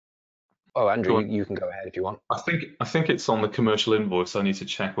 you can go ahead if you want. I think it's on the commercial invoice. I need to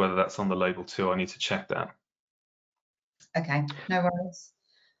check whether that's on the label too. I need to check that. Okay, no worries.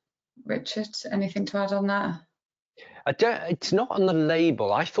 Richard, anything to add on that? It's not on the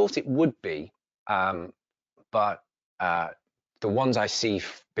label. I thought it would be, but the ones I see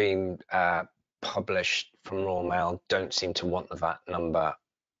being published from Royal Mail don't seem to want the VAT number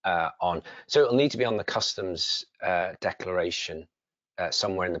on. So it'll need to be on the customs declaration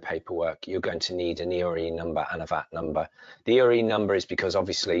somewhere in the paperwork. You're going to need an EORI number and a VAT number. The EORI number is because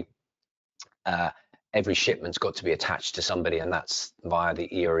obviously every shipment's got to be attached to somebody, and that's via the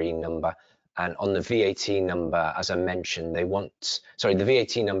EORI number. And on the VAT number, as I mentioned, the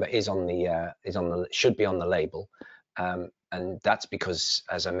VAT number should be on the label, and that's because,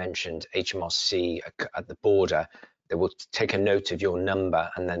 as I mentioned, HMRC at the border, they will take a note of your number,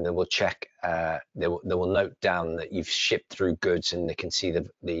 and then they will check. They will note down that you've shipped through goods, and they can see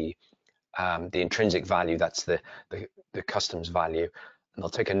the intrinsic value. That's the customs value. And they'll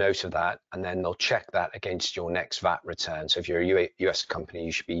take a note of that, and then they'll check that against your next VAT return. So if you're a US company,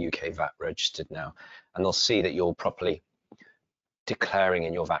 you should be UK VAT registered now, and they'll see that you're properly declaring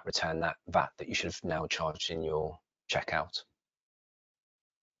in your VAT return that VAT that you should have now charged in your checkout.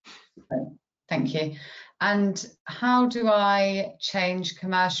 Thank you. And how do I change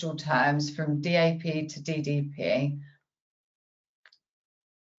commercial terms from DAP to DDP?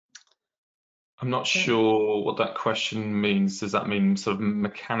 I'm not sure what that question means. Does that mean sort of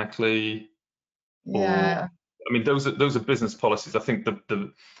mechanically? Yeah. Or, I mean, those are business policies. I think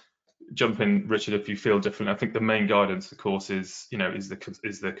the jump in, Richard, if you feel differently. I think the main guidance, of course, is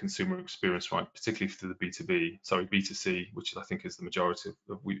the consumer experience, right? Particularly for the B2C, which I think is the majority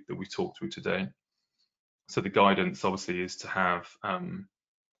that we talked through today. So the guidance obviously is to have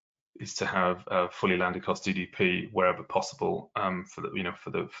fully landed cost DDP wherever possible, for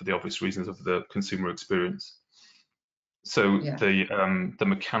the obvious reasons of the consumer experience. So yeah. The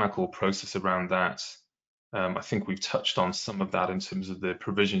mechanical process around that, I think we've touched on some of that in terms of the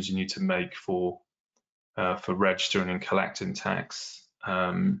provisions you need to make for registering and collecting tax.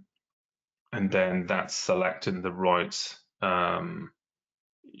 and then that's selecting the right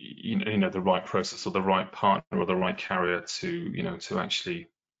the right process or the right partner or the right carrier to actually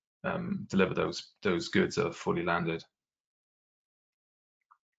deliver those goods that are fully landed.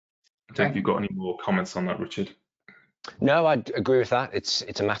 I don't know if you've got any more comments on that, Richard. No, I agree with that. It's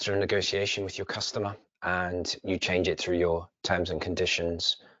a matter of negotiation with your customer, and you change it through your terms and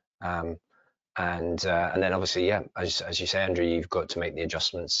conditions. And then obviously, yeah, as you say, Andrew, you've got to make the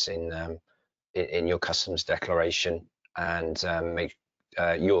adjustments in your customs declaration, and make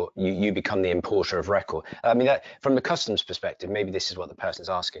you become the importer of record. I mean, that, from the customs perspective, maybe this is what the person's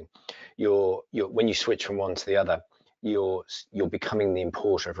asking. When you switch from one to the other, you're becoming the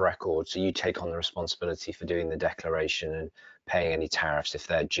importer of record, so you take on the responsibility for doing the declaration and paying any tariffs if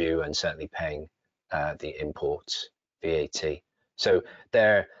they're due, and certainly paying the imports VAT. So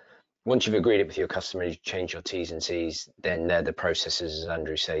once you've agreed it with your customer, you change your T's and C's, then they're the processes, as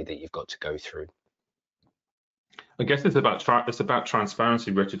Andrew say, that you've got to go through. I guess it's about transparency,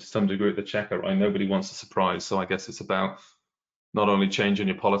 Richard, to some degree at the checkout, right? Nobody wants a surprise, so I guess it's about not only changing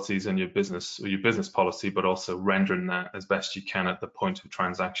your policies and your business policy, but also rendering that as best you can at the point of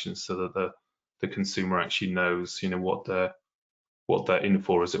transaction, so that the consumer actually knows, what they're in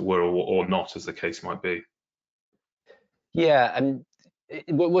for, as it were, or not, as the case might be. Yeah, and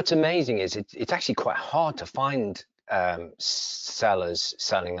what's amazing is it's actually quite hard to find sellers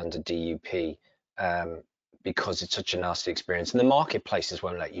selling under DUP, because it's such a nasty experience, and the marketplaces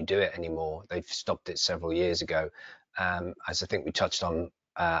won't let you do it anymore. They've stopped it several years ago. As I think we touched on,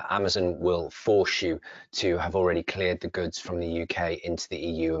 Amazon will force you to have already cleared the goods from the UK into the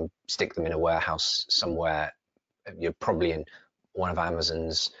EU and stick them in a warehouse somewhere. You're probably in one of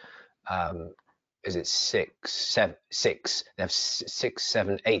Amazon's, is it six? They have 6,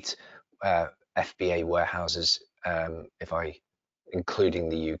 7, 8 FBA warehouses, including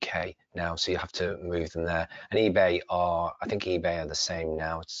the UK now, so you have to move them there. And I think eBay are the same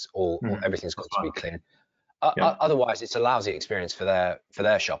now. It's everything's got to be cleared. Yeah. Otherwise, it's a lousy experience for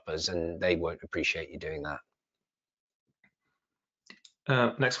their shoppers, and they won't appreciate you doing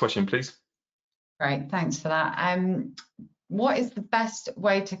that. Next question, please. Great, thanks for that. What is the best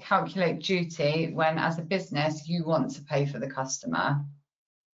way to calculate duty when, as a business, you want to pay for the customer?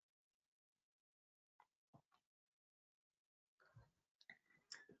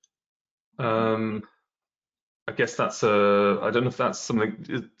 I guess that's I don't know if that's something,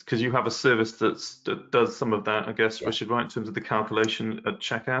 because you have a service that does some of that, I guess, yeah. Richard, right, in terms of the calculation at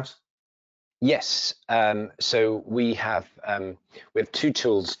checkout? Yes. So we have 2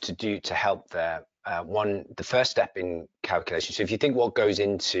 tools to help there. One, the first step in calculation. So if you think what goes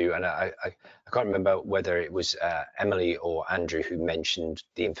into, and I can't remember whether it was Emily or Andrew who mentioned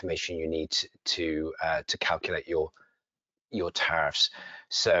the information you need to calculate your tariffs.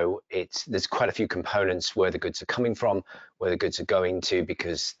 So there's quite a few components: where the goods are coming from, where the goods are going to,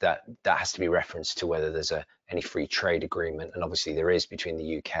 because that has to be referenced to whether there's any free trade agreement, and obviously there is between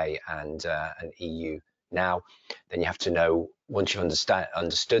the UK and EU now. Then you have to know, once you've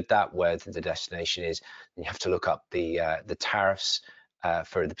understood that, where the destination is, then you have to look up the tariffs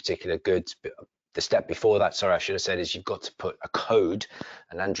for the particular goods. The step before that, sorry, I should have said, is you've got to put a code,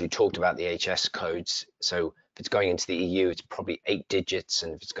 and Andrew talked about the HS codes. So if it's going into the EU, it's probably 8 digits,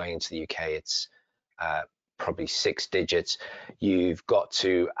 and if it's going into the UK, it's probably 6 digits. You've got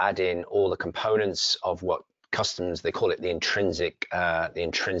to add in all the components of what customs, they call it the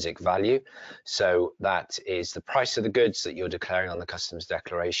intrinsic value. So that is the price of the goods that you're declaring on the customs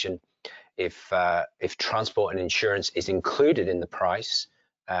declaration. If transport and insurance is included in the price,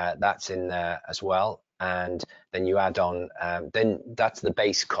 that's in there as well. And then you add on, then that's the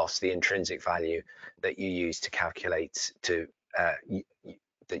base cost, the intrinsic value that you use to calculate,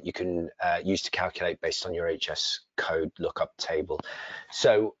 that you can use to calculate based on your HS code lookup table.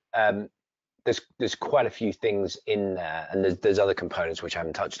 So there's quite a few things in there, and there's other components which I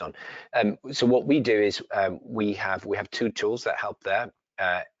haven't touched on. So what we do is we have 2 tools that help there,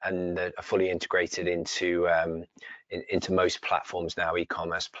 and that are fully integrated into most platforms now,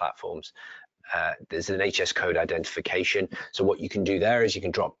 e-commerce platforms. There's an HS code identification. So what you can do there is you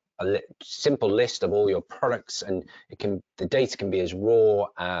can drop a simple list of all your products, and the data can be as raw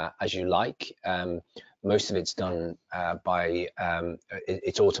as you like. Most of it's done by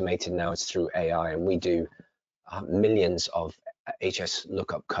it's automated now. It's through AI, and we do millions of HS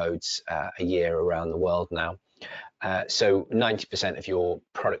lookup codes a year around the world now. So 90% of your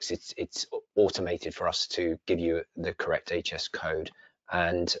products, it's automated for us to give you the correct HS code.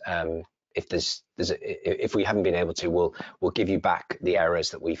 And if we haven't been able to, we'll give you back the errors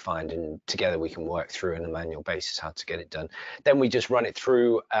that we find, and together we can work through on a manual basis how to get it done. Then we just run it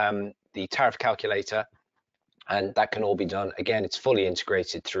through the tariff calculator, and that can all be done. Again, it's fully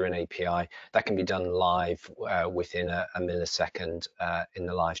integrated through an API that can be done live within a millisecond in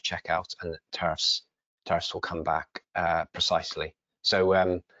the live checkout, and the tariffs will come back precisely.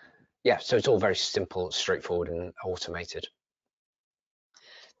 So yeah, so it's all very simple, straightforward, and automated.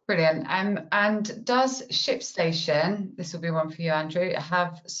 Brilliant. And does ShipStation, this will be one for you, Andrew,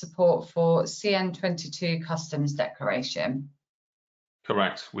 have support for CN22 customs declaration?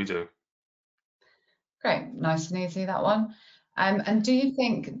 Correct, we do. Great, nice and easy, that one. And do you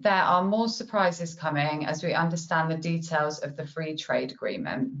think there are more surprises coming as we understand the details of the free trade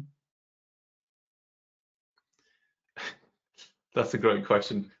agreement? That's a great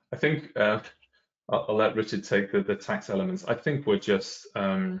question. I think I'll let Richard take the tax elements. I think we're just,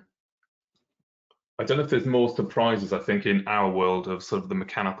 I don't know if there's more surprises, I think, in our world of sort of the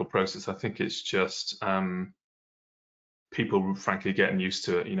mechanical process. I think it's just people frankly getting used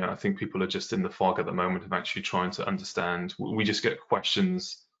to it. You know, I think people are just in the fog at the moment of actually trying to understand. We just get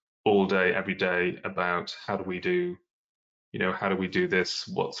questions all day, every day about how do we do, you know, how do we do this,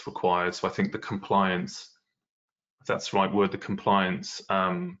 what's required. So I think the compliance, if that's the right word, the compliance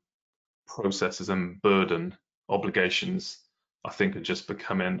processes and burden obligations, I think, are just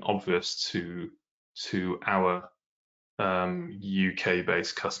becoming obvious to our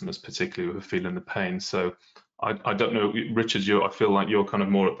UK-based customers, particularly who are feeling the pain. So I don't know, Richard, I feel like you're kind of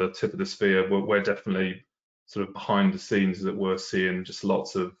more at the tip of the spear. We're definitely sort of behind the scenes that we're seeing just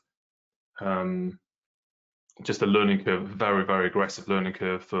lots of just a learning curve, very, very aggressive learning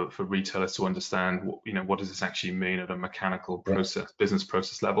curve for retailers to understand what, you know, what does this actually mean at a mechanical process, business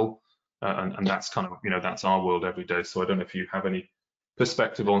process level, and that's kind of, you know, that's our world every day. So I don't know if you have any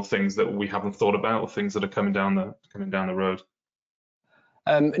perspective on things that we haven't thought about, or things that are coming down the road.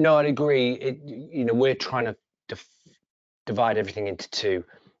 No, I'd agree. You know, we're trying to divide everything into two.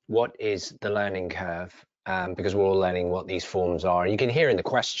 What is the learning curve? Because we're all learning what these forms are. You can hear in the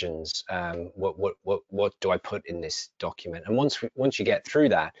questions, what do I put in this document? And once you get through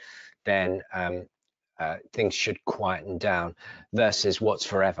that, then things should quieten down. Versus what's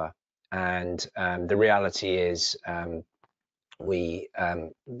forever. And the reality is,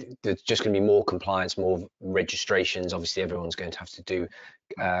 there's just going to be more compliance, more registrations. Obviously, everyone's going to have to do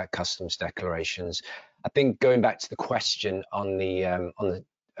customs declarations. I think going back to the question on the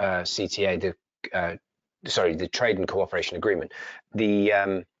CTA, the Trade and Cooperation Agreement,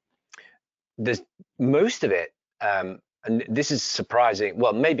 there's most of it, and this is surprising.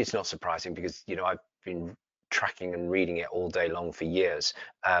 Well, maybe it's not surprising because, you know, I've been tracking and reading it all day long for years.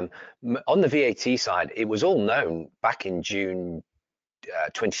 On the VAT side, it was all known back in June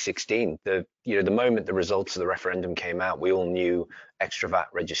 2016. The moment the results of the referendum came out, we all knew extra VAT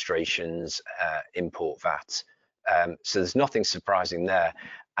registrations, import VAT. So there's nothing surprising there.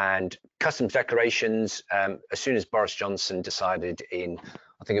 And customs declarations, as soon as Boris Johnson decided in,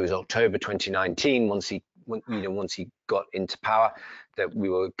 I think it was October 2019, once he got into power, that we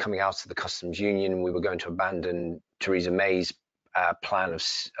were coming out of the customs union and we were going to abandon Theresa May's plan of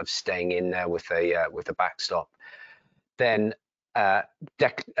staying in there with a backstop. Then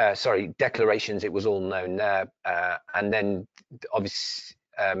declarations, it was all known there, and then obviously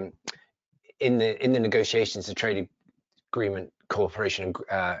in the negotiations, the trade agreement cooperation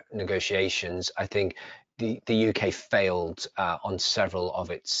negotiations, I think the UK failed on several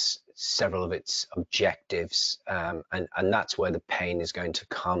of its objectives, and that's where the pain is going to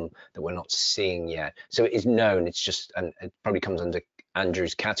come that we're not seeing yet. So it is known, it's just, and it probably comes under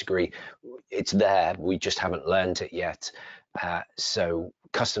Andrew's category, it's there, we just haven't learned it yet. So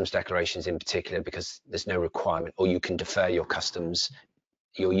customs declarations in particular, because there's no requirement, or you can defer your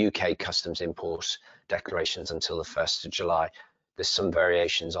UK customs import declarations until the 1st of July. There's some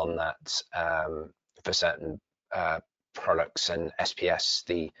variations on that for certain products, and SPS,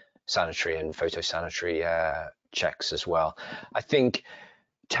 the sanitary and photosanitary checks as well. I think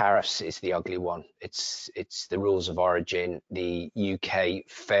tariffs is the ugly one. It's the rules of origin. The UK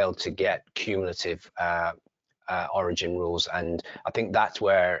failed to get cumulative origin rules, and I think that's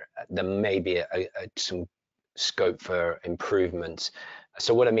where there may be some scope for improvement.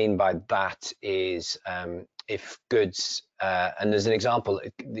 So what I mean by that is, if goods, and there's an example,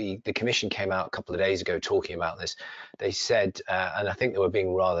 the Commission came out a couple of days ago talking about this. They said, and I think they were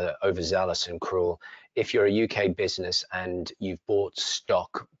being rather overzealous and cruel, if you're a UK business and you've bought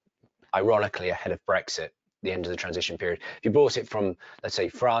stock, ironically ahead of Brexit, the end of the transition period, if you bought it from, let's say,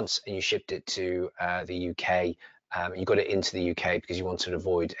 France, and you shipped it to the UK, You got it into the UK because you wanted to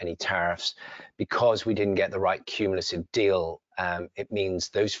avoid any tariffs. Because we didn't get the right cumulative deal, it means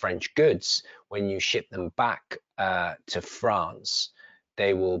those French goods, when you ship them back to France,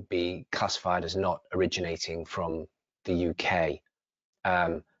 they will be classified as not originating from the UK.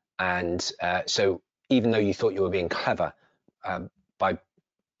 So even though you thought you were being clever by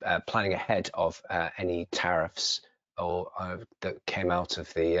planning ahead of any tariffs or that came out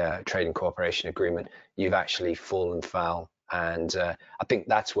of the Trade and Cooperation Agreement, you've actually fallen foul. And I think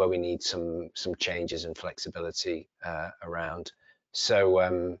that's where we need some changes and flexibility around.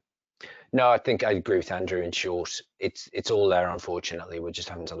 So no, I think I agree with Andrew. In short, it's all there. Unfortunately, we're just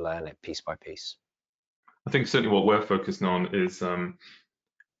having to learn it piece by piece. I think certainly what we're focusing on is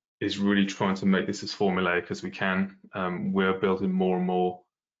really trying to make this as formulaic as we can. We're building more and more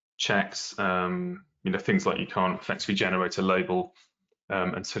checks. Things like you can't effectively generate a label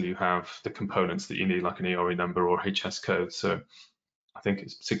until you have the components that you need, like an ERE number or HS code. So I think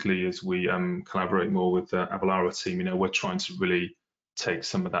it's particularly as we collaborate more with the Avalara team, we're trying to really take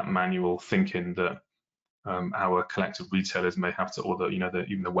some of that manual thinking that our collective retailers may have to, or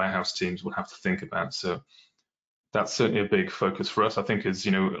even the warehouse teams will have to think about. So that's certainly a big focus for us. I think as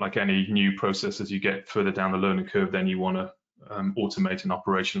like any new process, as you get further down the learning curve, then you want to automate and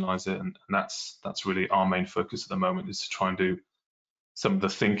operationalize it, and that's really our main focus at the moment, is to try and do some of the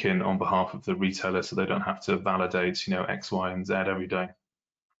thinking on behalf of the retailer, so they don't have to validate X, Y, and Z every day.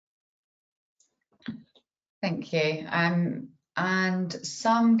 Thank you. And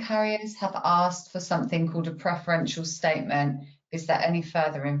some carriers have asked for something called a preferential statement. Is there any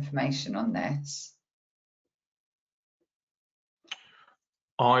further information on this?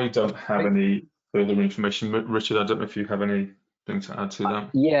 I don't have any further information. Richard, I don't know if you have anything to add to that.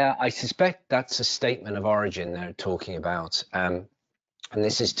 Yeah, I suspect that's a statement of origin they're talking about. And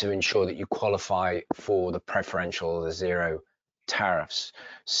this is to ensure that you qualify for the preferential or the zero tariffs.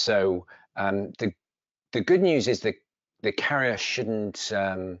 So the good news is that the carrier shouldn't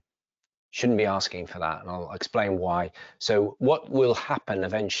be asking for that, and I'll explain why. So what will happen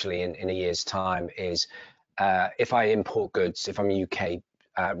eventually in a year's time is if I import goods, if I'm a UK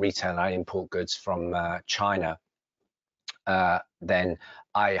retailer, I import goods from China, then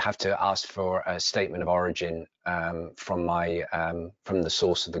I have to ask for a statement of origin from the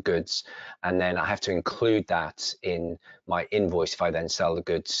source of the goods, and then I have to include that in my invoice if I then sell the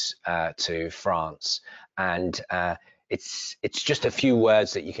goods to France. And it's just a few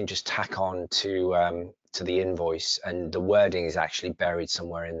words that you can just tack on to the invoice, and the wording is actually buried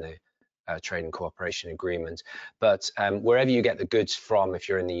somewhere in the Trade and Cooperation Agreement. But wherever you get the goods from, if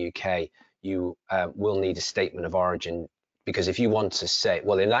you're in the UK, you will need a statement of origin, because if you want to say,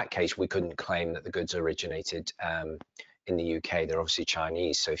 well, in that case, we couldn't claim that the goods originated in the UK. They're obviously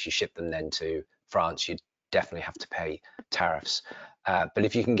Chinese, so if you ship them then to France, you'd definitely have to pay tariffs. But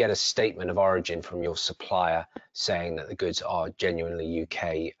if you can get a statement of origin from your supplier saying that the goods are genuinely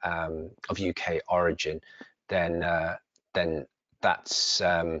of UK origin, then that's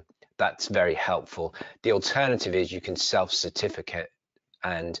very helpful. The alternative is you can self-certificate,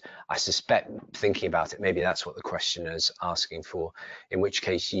 and I suspect, thinking about it, maybe that's what the questioner's asking for, in which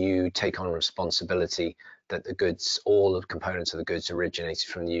case you take on responsibility that the goods, all the components of the goods, originated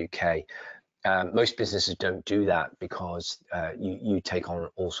from the UK. Most businesses don't do that because you take on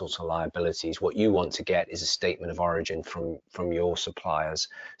all sorts of liabilities. What you want to get is a statement of origin from your suppliers,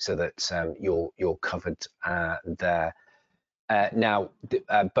 so that you're covered there. Now,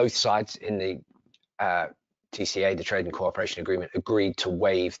 both sides in the TCA, the Trade and Cooperation Agreement, agreed to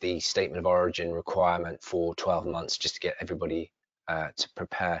waive the statement of origin requirement for 12 months just to get everybody to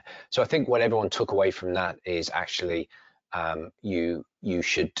prepare. So I think what everyone took away from that is actually you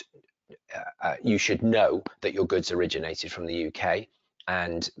should know that your goods originated from the UK,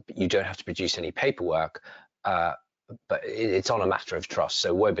 and you don't have to produce any paperwork, but it's on a matter of trust.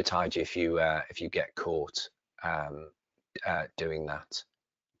 So woe betide you if you get caught doing that.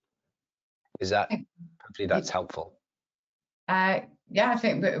 Is that, hopefully that's helpful? Yeah, I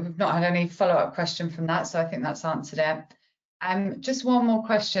think we've not had any follow-up question from that, so I think that's answered it. Just one more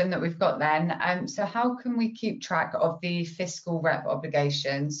question that we've got then. So how can we keep track of the fiscal rep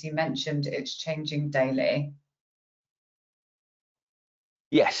obligations? You mentioned it's changing daily.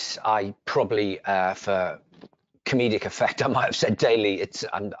 Yes, I probably, for comedic effect, I might have said daily.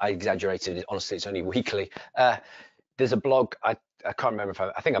 I exaggerated it. Honestly, it's only weekly. There's a blog, I can't remember if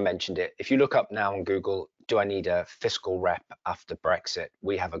I think I mentioned it. If you look up now on Google, do I need a fiscal rep after Brexit?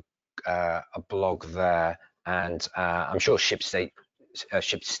 We have a blog there, and I'm sure ShipStation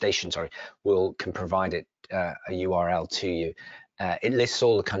can provide it a URL to you. It lists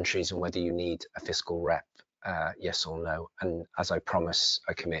all the countries and whether you need a fiscal rep yes or no. And as I promise,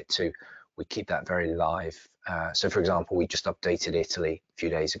 I commit to, we keep that very live. So for example, we just updated Italy a few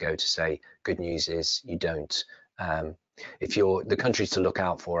days ago to say, good news is you don't. If you're, the countries to look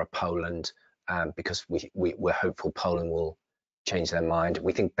out for are Poland, because we're hopeful Poland will change their mind.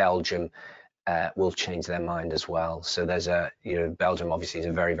 We think Belgium will change their mind as well. So there's a, Belgium obviously is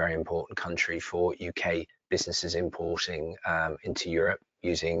a very, very important country for UK businesses importing into Europe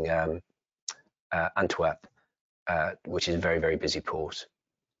using Antwerp, which is a very, very busy port.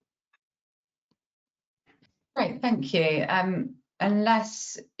 Great, thank you.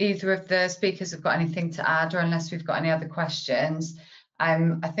 Unless either of the speakers have got anything to add, or unless we've got any other questions,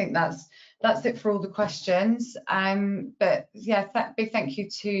 I think that's it for all the questions. But yeah, big thank you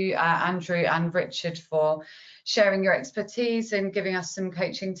to Andrew and Richard for sharing your expertise and giving us some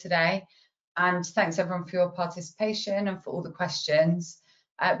coaching today. And thanks everyone for your participation and for all the questions.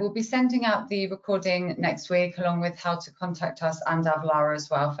 We'll be sending out the recording next week, along with how to contact us and Avalara as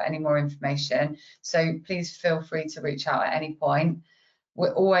well for any more information. So please feel free to reach out at any point.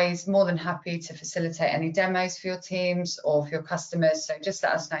 We're always more than happy to facilitate any demos for your teams or for your customers. So just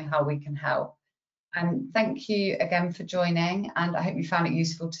let us know how we can help. And thank you again for joining. And I hope you found it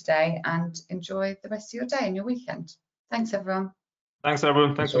useful today, and enjoy the rest of your day and your weekend. Thanks, everyone. Thanks,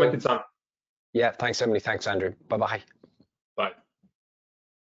 everyone. Thanks for making time. Yeah, thanks, Emily. Thanks, Andrew. Bye-bye.